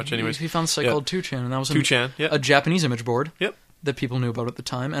 pretty much. Anyways, he found a site called 2chan, and that was 2chan, a Japanese image board. Yep. That people knew about at the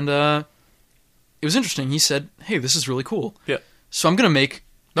time, and it was interesting. He said, "Hey, this is really cool." Yeah. So I'm going to make.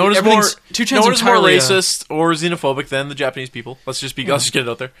 No one is more racist or xenophobic than the Japanese people. Let's just get it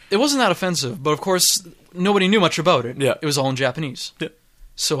out there. It wasn't that offensive, but of course, nobody knew much about it. Yeah. It was all in Japanese. Yeah.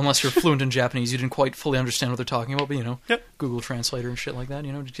 So unless you're fluent in Japanese, you didn't quite fully understand what they're talking about, but Yep. Google Translator and shit like that,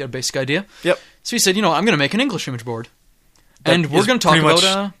 just get a basic idea. Yep. So he said, I'm going to make an English image board. And we're going to talk about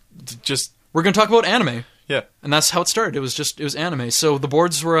we're going to talk about anime. Yeah. And that's how it started. It was anime. So the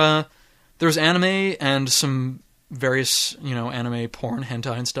boards were there was anime and some various, anime porn,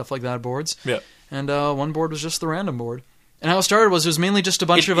 hentai and stuff like that boards. Yeah. And one board was just the random board. And how it started was it was mainly just a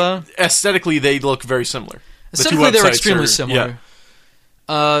bunch of aesthetically they look very similar. Aesthetically they were extremely similar.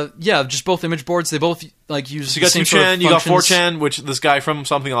 Just both image boards. They both use. So you got 2chan, you got 4chan, which this guy from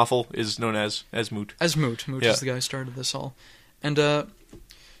Something Awful is known as Moot. As Moot. Moot is the guy who started this all, and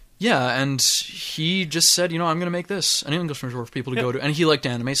and he just said, I'm going to make this an English image board for people to go to, and he liked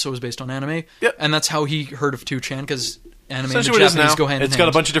anime, so it was based on anime. Yep. And that's how he heard of 2chan because anime and Essentially what it is Japanese now. go hand in It's hand. got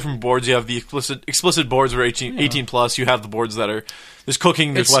a bunch of different boards. You have the explicit boards that are 18 plus. You have the boards that are there's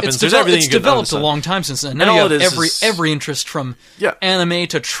cooking, there's weapons, there's everything. It's you get under developed the a sun. long time since then. And Now you all have it is every interest from Yeah. anime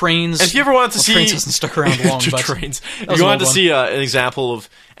to trains. And if you ever wanted to see Trains hasn't stuck around long, to but trains, if was you an wanted to old see an example of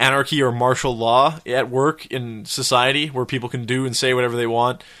anarchy or martial law at work in society, where people can do and say whatever they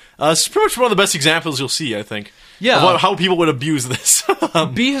want, it's pretty much one of the best examples you'll see. I think. Yeah. Of how people would abuse this.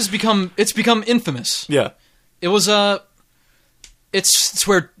 B has become infamous. Yeah. It was it's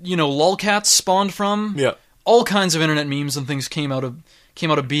where lolcats spawned from. Yeah. All kinds of internet memes and things came out of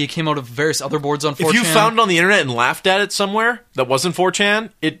B, came out of various other boards on 4chan. If you found it on the internet and laughed at it somewhere that wasn't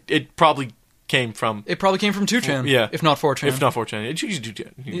 4chan, it probably came from. It probably came from 2chan. Yeah. if not 4chan. If not 4chan, it usually do.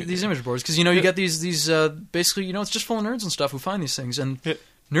 These image boards, because you get these basically it's just full of nerds and stuff who find these things, and Yeah.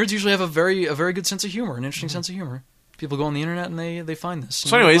 nerds usually have a very good sense of humor, an interesting sense of humor. People go on the internet and they find this.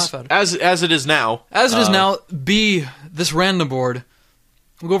 So, and they anyways, laugh at it. as it is now, now, B, this random board.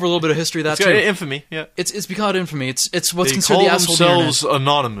 We'll go over a little bit of history of that it's got too. infamy. Yeah, It's become infamy. It's what's they considered call the asshole of the internet. themselves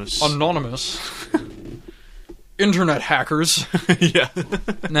anonymous. Anonymous. Internet hackers. Yeah,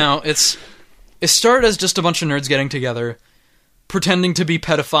 Now, it started as just a bunch of nerds getting together, pretending to be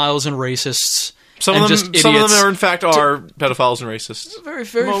pedophiles and racists. some and of them, just idiots. are in fact are pedophiles and racists, Very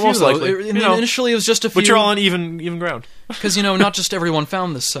few, most though. likely. Initially, it was just a few. but you're all on even ground. Because, not just everyone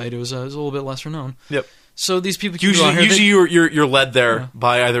found this site. It was a little bit lesser known. Yep. So these people keep going Usually, here, you're led there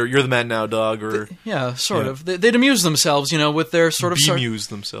by either you're the man now, dog, or yeah, sort Yeah. of. They'd amuse themselves, with their sort of... bemuse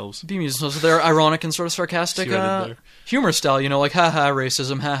themselves. Beamuse themselves with their ironic and sort of sarcastic See what I did there. humor style, like, haha,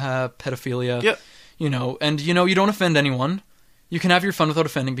 racism, haha, pedophilia. Yep. And, you don't offend anyone. You can have your fun without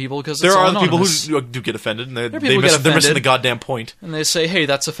offending people because There it's all are people anonymous. who do get offended, and people they're get missing offended. the goddamn point. And they say, hey,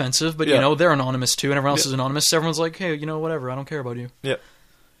 that's offensive, but, Yeah. they're anonymous too, and everyone else Yeah. is anonymous. So everyone's like, hey, whatever, I don't care about you. Yeah.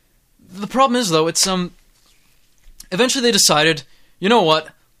 The problem is, though, it's, eventually they decided, you know what,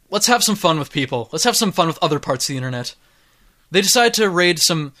 let's have some fun with people. Let's have some fun with other parts of the internet. They decided to raid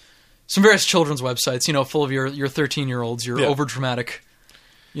some various children's websites, full of your 13-year-olds, your Yeah. overdramatic,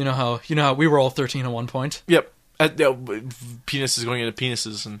 you know how we were all 13 at one point. Yep. Penises going into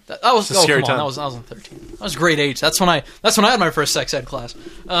penises, and That was It's a scary come on, time. I was on 13. I was grade 8. That's when I had my first sex ed class.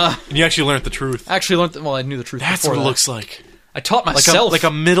 and you actually learned the truth. I actually learned. I knew the truth. That's before what it that. looks like. I taught Like myself. a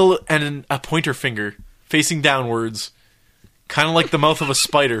middle and a pointer finger facing downwards, kind of like the mouth of a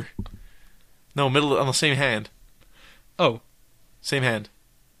spider. No, middle on the same hand. Oh, Same hand.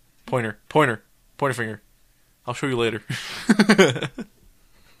 Pointer finger. I'll show you later.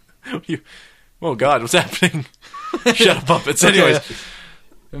 Oh God, what's happening? Shut up, puppets. Anyways,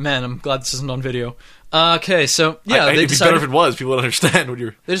 man, I'm glad this isn't on video. Okay, so yeah, it'd they be better decided. if it was. People would understand what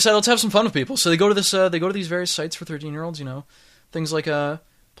you're. They decided let's have some fun with people. So they go to this. They go to these various sites for 13-year-olds. Things like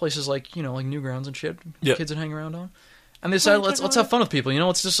places like like Newgrounds and shit. Yeah. Kids would hang around on. And they decided let's have fun with people.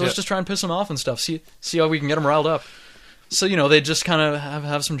 Let's just try and piss them off and stuff. See how we can get them riled up. So they just kind of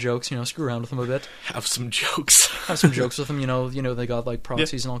have some jokes. Screw around with them a bit. Have some jokes. Have some jokes with them. They got like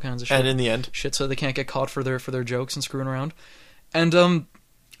proxies and all kinds of shit. And in the end, So they can't get caught for their jokes and screwing around. And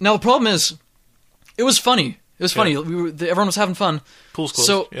now the problem is, it was funny. It was funny. Yeah. Everyone was having fun. pool's closed.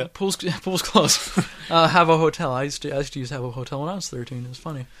 So yeah. pool's closed. Habbo Hotel. I used to use Habbo Hotel when I was 13. It was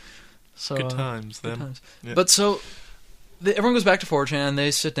funny. So Good times, good then. times. Yeah. But so everyone goes back to 4chan.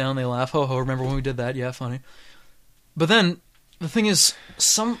 They sit down. They laugh. Ho ho! Remember when we did that? Yeah, funny. But then the thing is,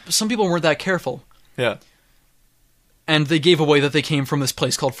 some people weren't that careful, Yeah. and they gave away that they came from this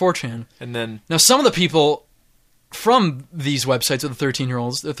place called 4chan. And then Now, some of the people from these websites of the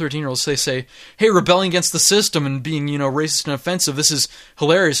 13-year-olds, they say, hey, rebelling against the system and being, racist and offensive, this is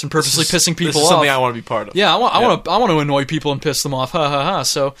hilarious and purposely pissing people this is off. something I want to be part of. Yeah, I want to annoy people and piss them off. Ha ha ha.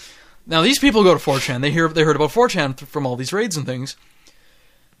 So now these people go to 4chan. They heard about 4chan from all these raids and things.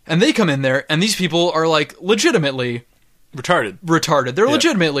 And they come in there, and these people are like legitimately Retarded. They're Yeah.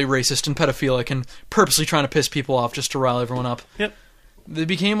 legitimately racist and pedophilic and purposely trying to piss people off just to rile everyone up. Yep. They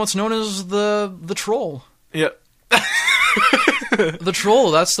became what's known as the troll. Yep. The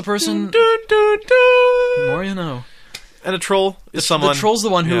troll, that's the person. Dun, dun, dun. More you know. And a troll is someone The troll's the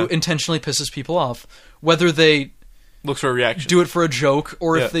one who yeah, intentionally pisses people off, whether they looks for a reaction. do it for a joke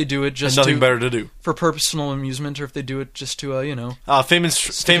or Yeah. if they do it and just nothing better to do. for personal amusement, or if they do it just to Famous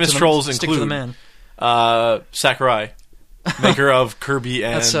stick it to the- trolls stick to the include man. Sakurai, maker of Kirby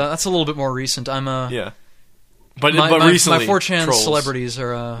and That's a little bit more recent. I'm yeah, but my recently 4chan trolls. celebrities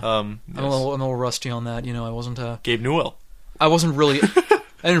are. Yes. I'm a little rusty on that. I wasn't. Gabe Newell. I wasn't really.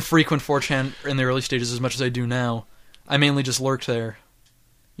 I didn't frequent 4chan in the early stages as much as I do now. I mainly just lurked there.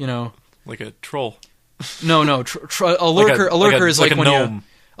 Like a troll. No. A lurker. A lurker is like a when gnome.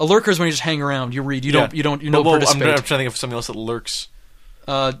 A lurker is when you just hang around. You read. You don't Well, participate. I'm trying to think of something else that lurks.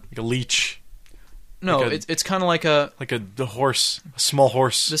 Like a leech. No, like it's kind of like a horse, a small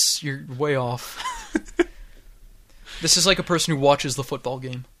horse. this. You're way off. This is like a person who watches the football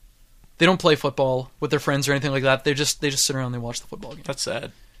game. They don't play football with their friends or anything like that. They just sit around and they watch the football game. That's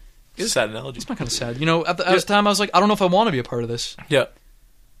sad. It's a sad analogy. It's not kind of sad. You know, at the time I was like, I don't know if I want to be a part of this. Yeah.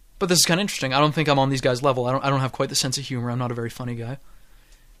 But this is kind of interesting. I don't think I'm on these guys' level. I don't have quite the sense of humor. I'm not a very funny guy.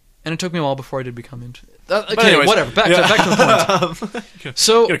 And it took me a while before I did become into it. Okay, anyways, whatever. Back to the point.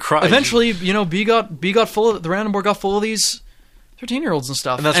 So eventually, you know, B got full of the random board got full of these 13-year-olds and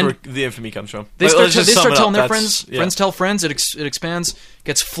stuff. And that's where the infamy comes from. They start telling their That's- friends tell friends. It expands,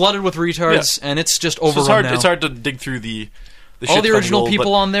 gets flooded with retards, and it's just overrun now. It's hard to dig through the all shit the to find original gold, people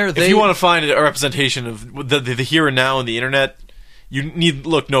but on there. If you want to find a representation of the here and now on the internet, you need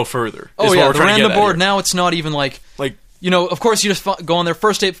look no further. Oh yeah, the random board now. It's not even like you know. Of course, you just go on their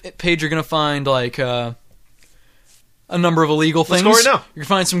first page. You're gonna find like a number of illegal things. Let's go right now. You're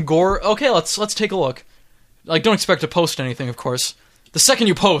gonna find some gore. Okay, let's take a look. Like, don't expect to post anything, of course. The second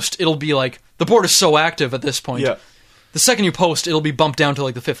you post, it'll be like the board is so active at this point. Yeah. The second you post, it'll be bumped down to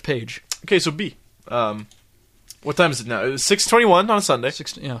like the 5th page. Okay, so B. What time is it now? It's 6:21 on a Sunday.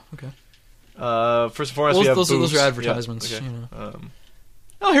 Yeah. Okay. First and foremost, we have those boobs. are advertisements. Yeah, okay. You know.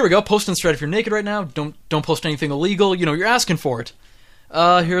 Oh, here we go. Post instead if you're naked right now. Don't post anything illegal. You know, you're asking for it.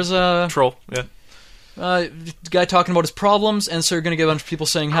 Here's a troll. Yeah. Guy talking about his problems, and so you're going to get a bunch of people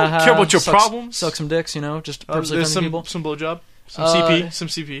saying, "Ha ha." Care about your problems? Suck some dicks. You know, just purposely There's offending people. some blowjob, some CP, some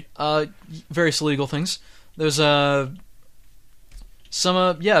CP. Various illegal things. There's some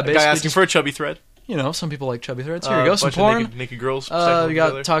basically a guy asking just, for a chubby thread. You know, some people like chubby threads. Here you go, some bunch porn. of naked girls. We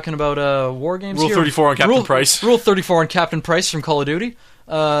got talking about war games. Rule here. 34 on Captain Price. Rule 34 on Captain Price from Call of Duty.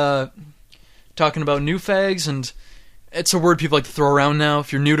 Talking about new fags, and it's a word people like to throw around now.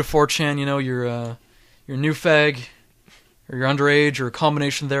 If you're new to 4chan, you know you're a new fag, or you're underage, or a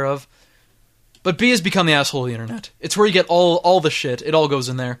combination thereof. But B has become the asshole of the internet. It's where you get all the shit. It all goes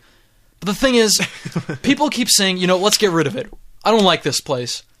in there. But the thing is, people keep saying, you know, let's get rid of it. I don't like this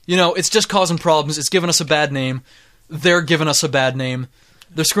place. You know, it's just causing problems. It's giving us a bad name. They're giving us a bad name.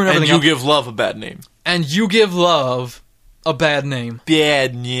 They're screwing everything up. And you give love a bad name. And you give love a bad name.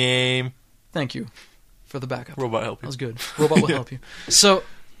 Bad name. Thank you for the backup. Robot help you. That was good. Robot will help you. So,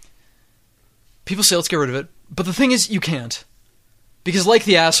 people say let's get rid of it. But the thing is, you can't. Because like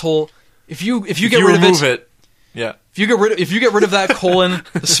the asshole, if you get rid of it... Yeah. If you get rid of that colon,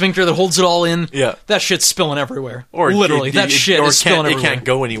 the sphincter that holds it all in, yeah. That shit's spilling everywhere. Or literally, that shit is spilling everywhere. It can't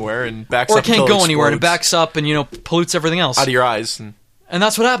go anywhere and backs or up. Or it can't go anywhere and it backs up and, you know, pollutes everything else. Out of your eyes. And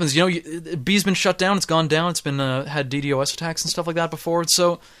that's what happens. You know, B's been shut down. It's gone down. It's been had DDoS attacks and stuff like that before.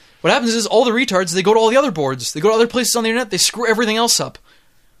 So what happens is all the retards, they go to all the other boards. They go to other places on the internet. They screw everything else up.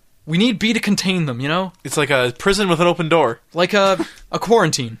 We need B to contain them, you know? It's like a prison with an open door. Like a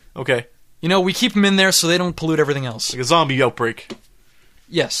quarantine. Okay. You know, we keep them in there so they don't pollute everything else. Like a zombie outbreak.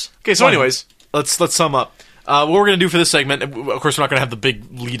 Yes. Okay, so anyways, let's sum up. What we're going to do for this segment, of course we're not going to have the big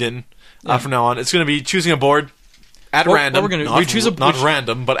lead-in from now on. It's going to be choosing a board at random. What we're gonna do, not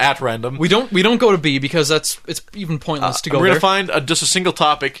random, but at random. We don't go to B because it's even pointless to go there. We're going to find just a single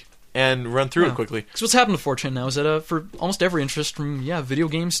topic and run through it quickly. Because what's happened to 4chan now is that for almost every interest, from video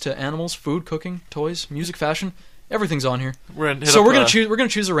games to animals, food, cooking, toys, music, fashion, everything's on here. We're gonna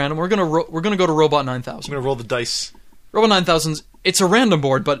choose a random. We're gonna go to Robot 9000. I'm gonna roll the dice. Robot 9000's it's a random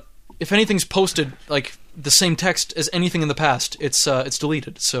board, but if anything's posted like the same text as anything in the past, it's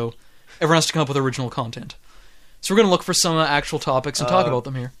deleted. So everyone has to come up with original content. So we're gonna look for some actual topics and talk about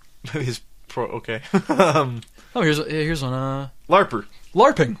them here. Okay. Here's one. LARPer.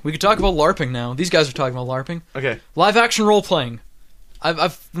 LARPing. We could talk about LARPing now. These guys are talking about LARPing. Okay. Live action role playing.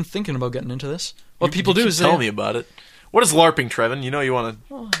 I've been thinking about getting into this. What people do is tell me about it. What is LARPing, Trevin? You know you want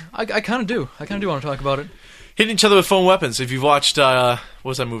to. Well, I kind of do. I kind of do want to talk about it. Hitting each other with foam weapons. If you've watched what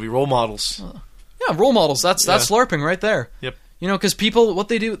was that movie? Role Models. Yeah, Role Models. That's LARPing right there. Yep. You know, because people, what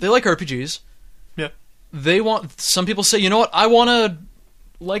they do, they like RPGs. Yep. Some people say, you know what? I want to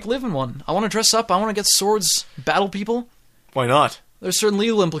live in one. I want to dress up. I want to get swords, battle people. Why not? There's certain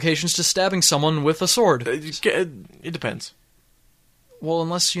legal implications to stabbing someone with a sword. It depends. Well,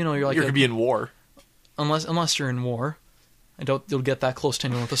 unless you're like you could be in war. Unless you're in war, I doubt you'll get that close to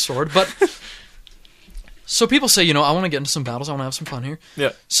anyone with a sword. But so people say, I want to get into some battles. I want to have some fun here.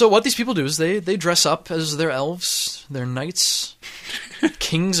 Yeah. So what these people do is they dress up as their elves, their knights,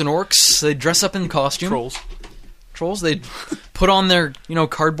 kings and orcs. They dress up in costume. Trolls. They put on their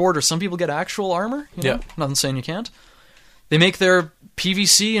cardboard, or some people get actual armor. Nothing saying you can't. They make their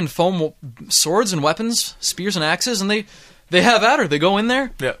PVC and foam swords and weapons, spears and axes, and they they have at her. They go in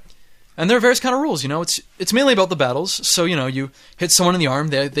there, Yeah. and there are various kind of rules. It's mainly about the battles. So you hit someone in the arm,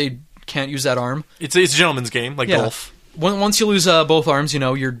 they can't use that arm. It's a gentleman's game, like golf. Once you lose both arms,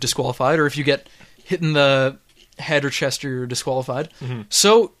 you're disqualified, or if you get hit in the head or chest, you're disqualified. Mm-hmm.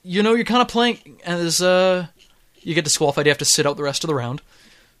 So, you're kind of playing as, you get disqualified, you have to sit out the rest of the round.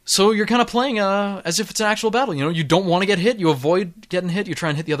 So you're kind of playing as if it's an actual battle. You don't want to get hit, you avoid getting hit, you try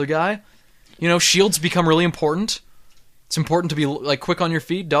and hit the other guy. Shields become really important. It's important to be like quick on your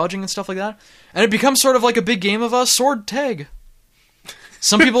feet, dodging and stuff like that. And it becomes sort of like a big game of sword tag.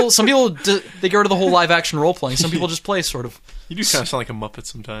 Some people, they get rid of the whole live action role playing. Some people just play sort of. You do kind of sound like a Muppet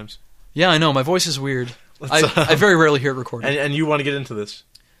sometimes. Yeah, I know. My voice is weird. I very rarely hear it recorded. And you want to get into this?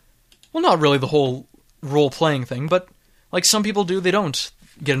 Well, not really the whole role playing thing, but like some people do, they don't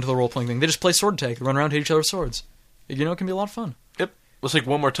get into the role playing thing. They just play sword tag. They run around, hit each other with swords. It can be a lot of fun. Yep. Let's take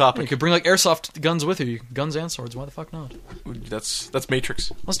one more topic. You could bring like airsoft guns with you, guns and swords. Why the fuck not? That's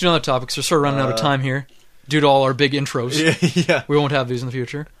Matrix. Let's do another topic. 'Cause we're sort of running out of time here due to all our big intros. Yeah. We won't have these in the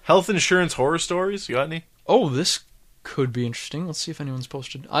future. Health insurance horror stories. You got any? Oh, this could be interesting. Let's see if anyone's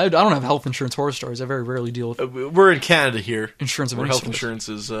posted. I don't have health insurance horror stories. I very rarely deal with We're in Canada here. insurance of Where any health sort. insurance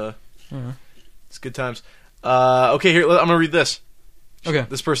is. It's good times. Okay, here I'm gonna read this. Okay.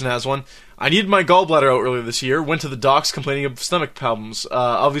 This person has one. I needed my gallbladder out earlier this year. Went to the docs complaining of stomach problems.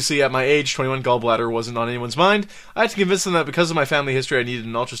 Obviously, at my age, 21, gallbladder wasn't on anyone's mind. I had to convince them that because of my family history, I needed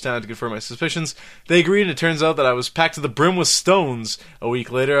an ultrasound to confirm my suspicions. They agreed, and it turns out that I was packed to the brim with stones. A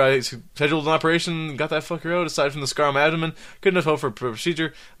week later, I scheduled an operation and got that fucker out. Aside from the scar on my abdomen, couldn't have hoped for a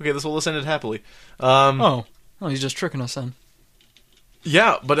procedure. Okay, this will ended happily. Oh, he's just tricking us then.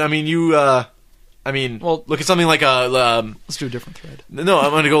 Yeah, but I mean, Well, look at something like let's do a different thread. No, I'm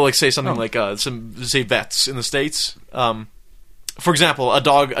going to go say something like say vets in the States. For example, a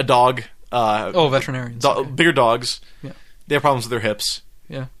dog. Veterinarians. Bigger dogs. Yeah. They have problems with their hips.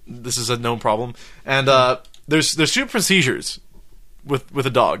 Yeah. This is a known problem, and there's two procedures with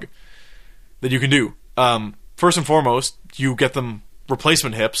a dog that you can do. First and foremost, you get them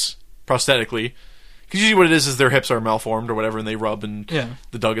replacement hips prosthetically. Because usually what it is their hips are malformed or whatever, and they rub, and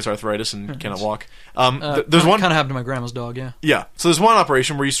the dog gets arthritis and cannot walk. There's one kind of happened to my grandma's dog. Yeah. Yeah. So there's one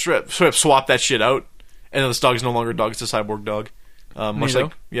operation where you swap that shit out, and then this dog is no longer a dog; it's a cyborg dog. Much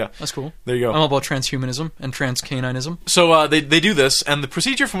like that's cool. There you go. I'm all about transhumanism and transcaninism. So they do this, and the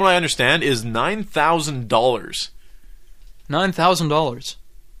procedure, from what I understand, is $9,000. $9,000.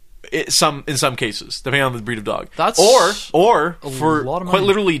 In some cases, depending on the breed of dog. That's or a for lot of quite money.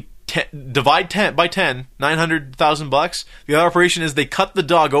 literally. Divide 10 by 10, $900,000. The other operation is they cut the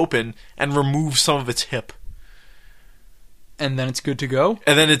dog open and remove some of its hip, and then it's good to go.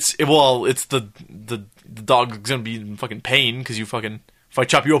 and then it's the dog's gonna be in fucking pain because if I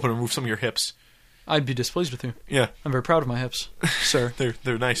chop you open and remove some of your hips. I'd be displeased with you. Yeah, I'm very proud of my hips, sir.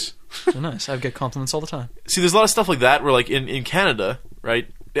 they're nice. They're nice. I get compliments all the time. See, there's a lot of stuff like that where, like, in Canada, right?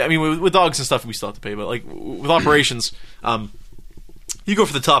 I mean, with dogs and stuff, we still have to pay, but like with operations, you go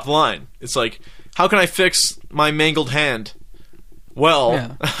for the top line. It's like, how can I fix my mangled hand?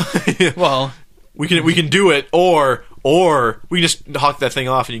 Well, Well, we can do it, or we can just hawk that thing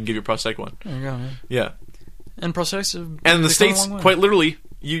off and you can give your prosthetic one. there you go. Yeah. And prosthetics. And in the States, quite literally,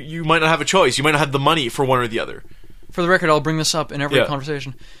 you might not have a choice. You might not have the money for one or the other. For the record, I'll bring this up in every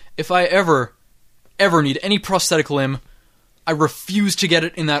conversation. If I ever need any prosthetic limb, I refuse to get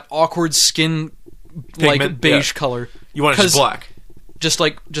it in that awkward skin, like beige color. You want it just black. Just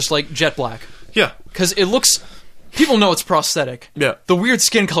like jet black. Yeah. Because it looks... People know it's prosthetic. Yeah. The weird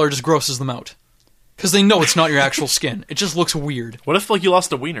skin color just grosses them out. Because they know it's not your actual skin. It just looks weird. What if, like, you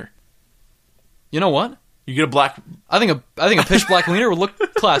lost a wiener? You know what? You get a black... I think a pitch black wiener would look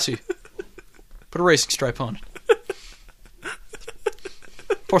classy. Put a racing stripe on.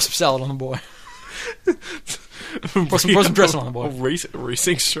 Pour some salad on the boy. Pour some dressing on the boy.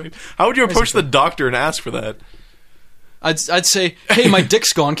 Racing stripe. How would you approach the doctor and ask for that? I'd say, hey, my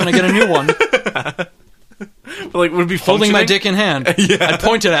dick's gone. Can I get a new one? Like, would it be Holding my dick in hand. Yeah. I'd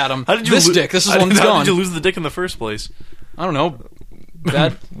point it at him. How did you this is one that's How gone. did you lose the dick in the first place? I don't know.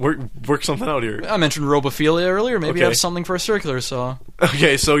 Dad, Work something out here. I mentioned robophilia earlier. Maybe Okay. I have something for a circular saw.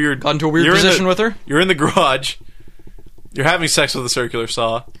 Okay, so you're... Got into a weird you're in position with her? You're in the garage. You're having sex with a circular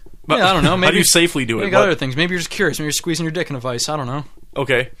saw. But Yeah, I don't know. Maybe how do you safely do You it? got What- other things. Maybe you're just curious. Maybe you're squeezing your dick in a vice. I don't know.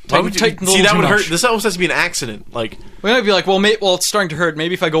 Okay. Tighten- Why would you... tighten the See, little that too would hurt. much. This almost has to be an accident. Like, We might be like, well, it's starting to hurt.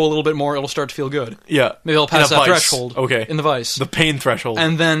 Maybe if I go a little bit more, it'll start to feel good. yeah. Maybe I'll pass In a that vice. threshold. Okay. In the vice. The pain threshold.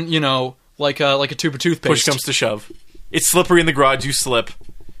 And then, like a tube of toothpaste. push comes to shove. It's slippery in the garage. You slip.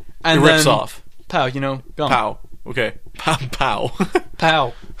 and It rips then, off. Pow, gone. Pow. Okay. Pow. Pow.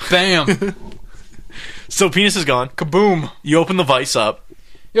 Pow. Bam. So penis is gone. Kaboom! You open the vice up.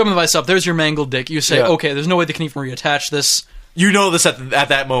 You open the vice up. There's your mangled dick. You say, Yeah. okay, there's no way they can even reattach this. You know this at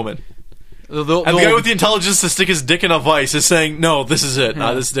that moment. They'll- And the guy they'll- with the intelligence to stick his dick in a vice is saying, no, this is it.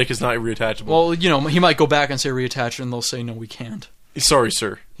 This dick is not reattachable. well, you know, he might go back and say reattach, and they'll say, no, we can't. Sorry,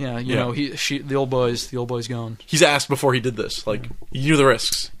 sir. Yeah, you Yeah. know, the old boy's gone. He's asked before he did this. Like, he knew the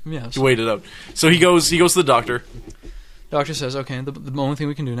risks. Yeah. He waited out. So he goes to the doctor. Doctor says, okay, the only thing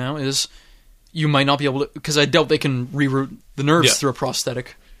we can do now is you might not be able to, because I doubt they can reroute the nerves Yeah. through a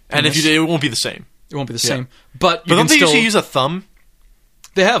prosthetic. And if you penis. did, it won't be the same. It won't be the Yeah. same. But you But don't can they still, usually use a thumb?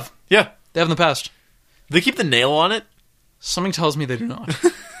 They have. Yeah. They have in the past. They keep the nail on it? Something tells me they do not.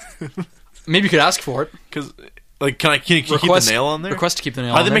 Maybe you could ask for it. Because, like, can you keep the nail on there? Request to keep the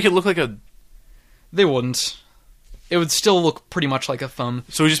nail How'd on they there. make it look like a... They wouldn't. It would still look pretty much like a thumb.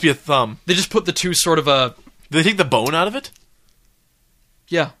 So it would just be a thumb. They just put the two sort of a... Do they take the bone out of it?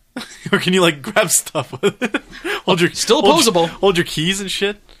 Yeah. Or can you, like, grab stuff with it? Hold your... Still hold your- posable. Hold your keys and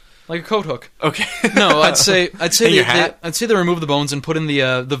shit? Like a coat hook. Okay. No, I'd say And your hat? I'd say they remove the bones and put in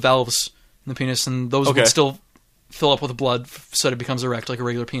the valves in the penis, and those Okay. would still fill up with blood so that it becomes erect like a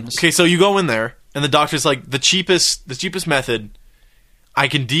regular penis. Okay, so you go in there, and the doctor's like, the cheapest method, I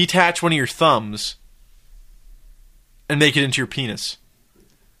can detach one of your thumbs and make it into your penis.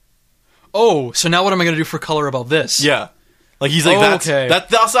 Oh, so now what am I going to do for color about this? Yeah. Like, he's like, Oh, that's okay.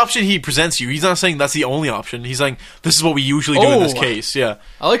 the option he presents you. He's not saying that's the only option. He's like, this is what we usually do in this Oh. case. Yeah.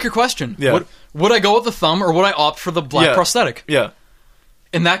 I like your question. Yeah. Would I go with the thumb or would I opt for the black Yeah. prosthetic? Yeah.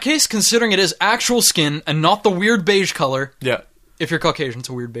 In that case, considering it is actual skin and not the weird beige color, Yeah. if you're Caucasian, it's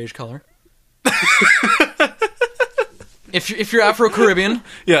a weird beige color. if you're Afro-Caribbean,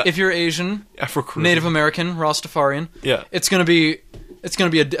 Yeah. if you're Asian, Afro-Caribbean. Native American, Rastafarian, Yeah. it's gonna be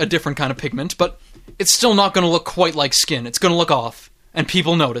a different kind of pigment, but it's still not gonna look quite like skin. It's gonna look off, and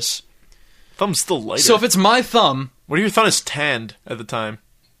people notice. Thumb's still lighter. So if it's my thumb, what if your thumb is tanned at the time?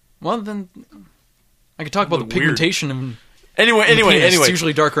 well then, I could talk about the Look weird. pigmentation in Anyway. It's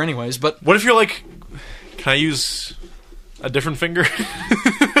usually darker anyways, but What if you're like, can I use a different finger?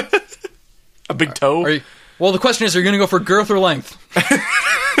 A big toe? well, the question is, are you going to go for girth or length?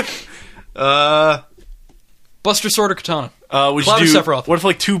 Buster Sword or Katana? Would Cloud you or do? Sephiroth? What if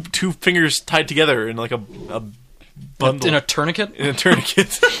like two fingers tied together in like a bundle In a tourniquet? in a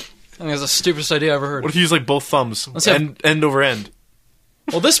tourniquet? I think that's the stupidest idea I ever heard. What if you use like both thumbs, Let's have- end over end?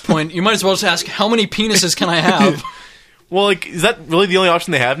 Well, at this point, you might as well just ask, how many penises can I have? Well, like, is that really the only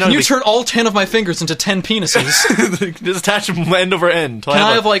option they have now? Can you They- turn all 10 of my fingers into 10 penises? just attach them end over end. Can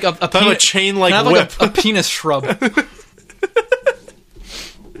I have like a can I have a chain like can I have whip? like a penis shrub?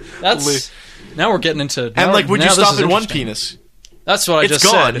 That's now we're getting into and like, would you now this stop is at one interesting. penis? That's what I It's just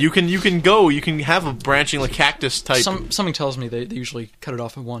gone. said. You can have a branching like cactus type. Something tells me they usually cut it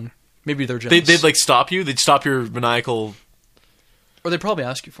off at one. Maybe they're jealous. They'd like stop you. They'd stop your maniacal. Or they'd probably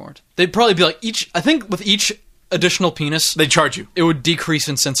ask you for it. They'd probably be like I think with each additional penis, They'd charge you. it would decrease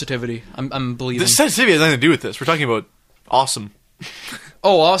in sensitivity. I'm believing. The sensitivity has nothing to do with this. We're talking about awesome.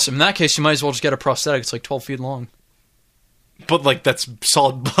 Oh, awesome! In that case, you might as well just get a prosthetic. It's like 12 feet long, But like that's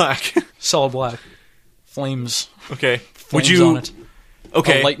solid black. solid black, flames. Okay. Flames Would you? on it?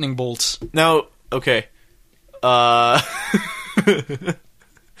 Okay. Lightning bolts. Now, okay.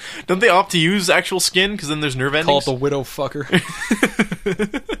 Don't they opt to use actual skin because then there's nerve Call endings? it the widow fucker.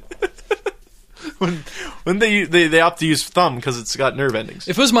 when they opt to use thumb because it's got nerve endings.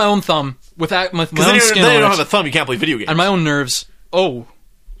 If it was my own thumb with my Because own then skin you on don't it have a thumb, you can't play video games. and my own nerves, oh.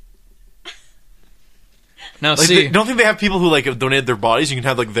 Now Like, see, don't think they have people who like have donated their bodies? You can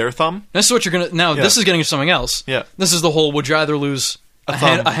have like their thumb. this is what you're gonna. Now Yeah. this is getting to something else. Yeah. This is the whole. Would you either lose A a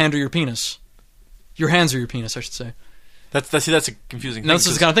thumb. hand or your penis? Your hands or your penis, I should say. That's a confusing. Now thing, this is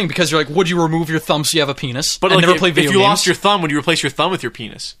 'cause- the kind of thing because you're like, would you remove your thumb so you have a penis? But and like, never play video if you games? lost your thumb, would you replace your thumb with your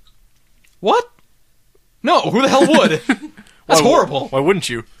penis? What? No, who the hell would? That's horrible. Why wouldn't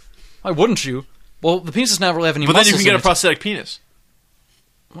you? Why wouldn't you? Well, the penis does not really have any But then muscles you can get in a it. prosthetic penis.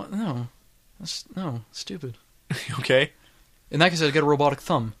 What? No. No, stupid. Okay. In that case, I'd get a robotic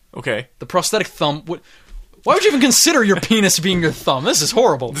thumb. Okay. The prosthetic thumb would... Why would you even consider your penis being your thumb? This is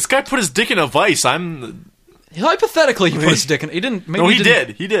horrible. This guy put his dick in a vice. Hypothetically, he put his dick in... He didn't... Maybe No, he didn't.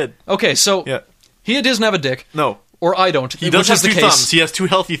 did. He did. Okay, so... Yeah. He doesn't have a dick. No. Or I don't. He does which have is the two case. thumbs. He has two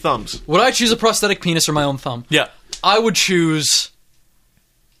healthy thumbs. Would I choose a prosthetic penis or my own thumb? Yeah. I would choose...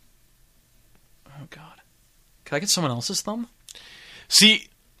 Oh, God. Could I get someone else's thumb? See,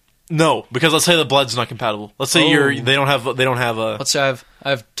 no, because let's say the blood's not compatible. Let's say Oh. they don't have a. Let's say I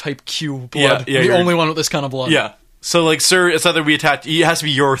have type Q blood. Yeah, the you're- only one with this kind of blood. Yeah. So like, sir, it's either we attach. It has to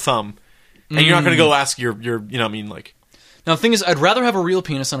be your thumb, and you're not going to go ask your. You know what I mean? Like, Now, the thing is, I'd rather have a real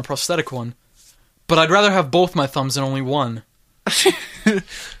penis than a prosthetic one. But I'd rather have both my thumbs than only one. So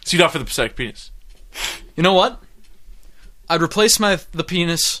you'd opt for the prosthetic penis. You know what? I'd replace the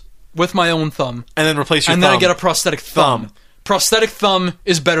penis with my own thumb. And then replace your and thumb. then I get a prosthetic thumb. Prosthetic thumb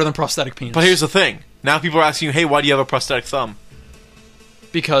is better than prosthetic penis. But here's the thing. Now people are asking you, hey, why do you have a prosthetic thumb?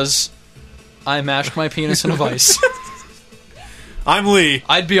 Because I mashed my penis in a vice. I'm Lee.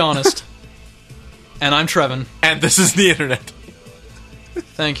 I'd be honest. And I'm Trevin. And this is the internet.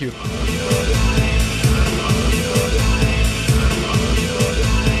 Thank you.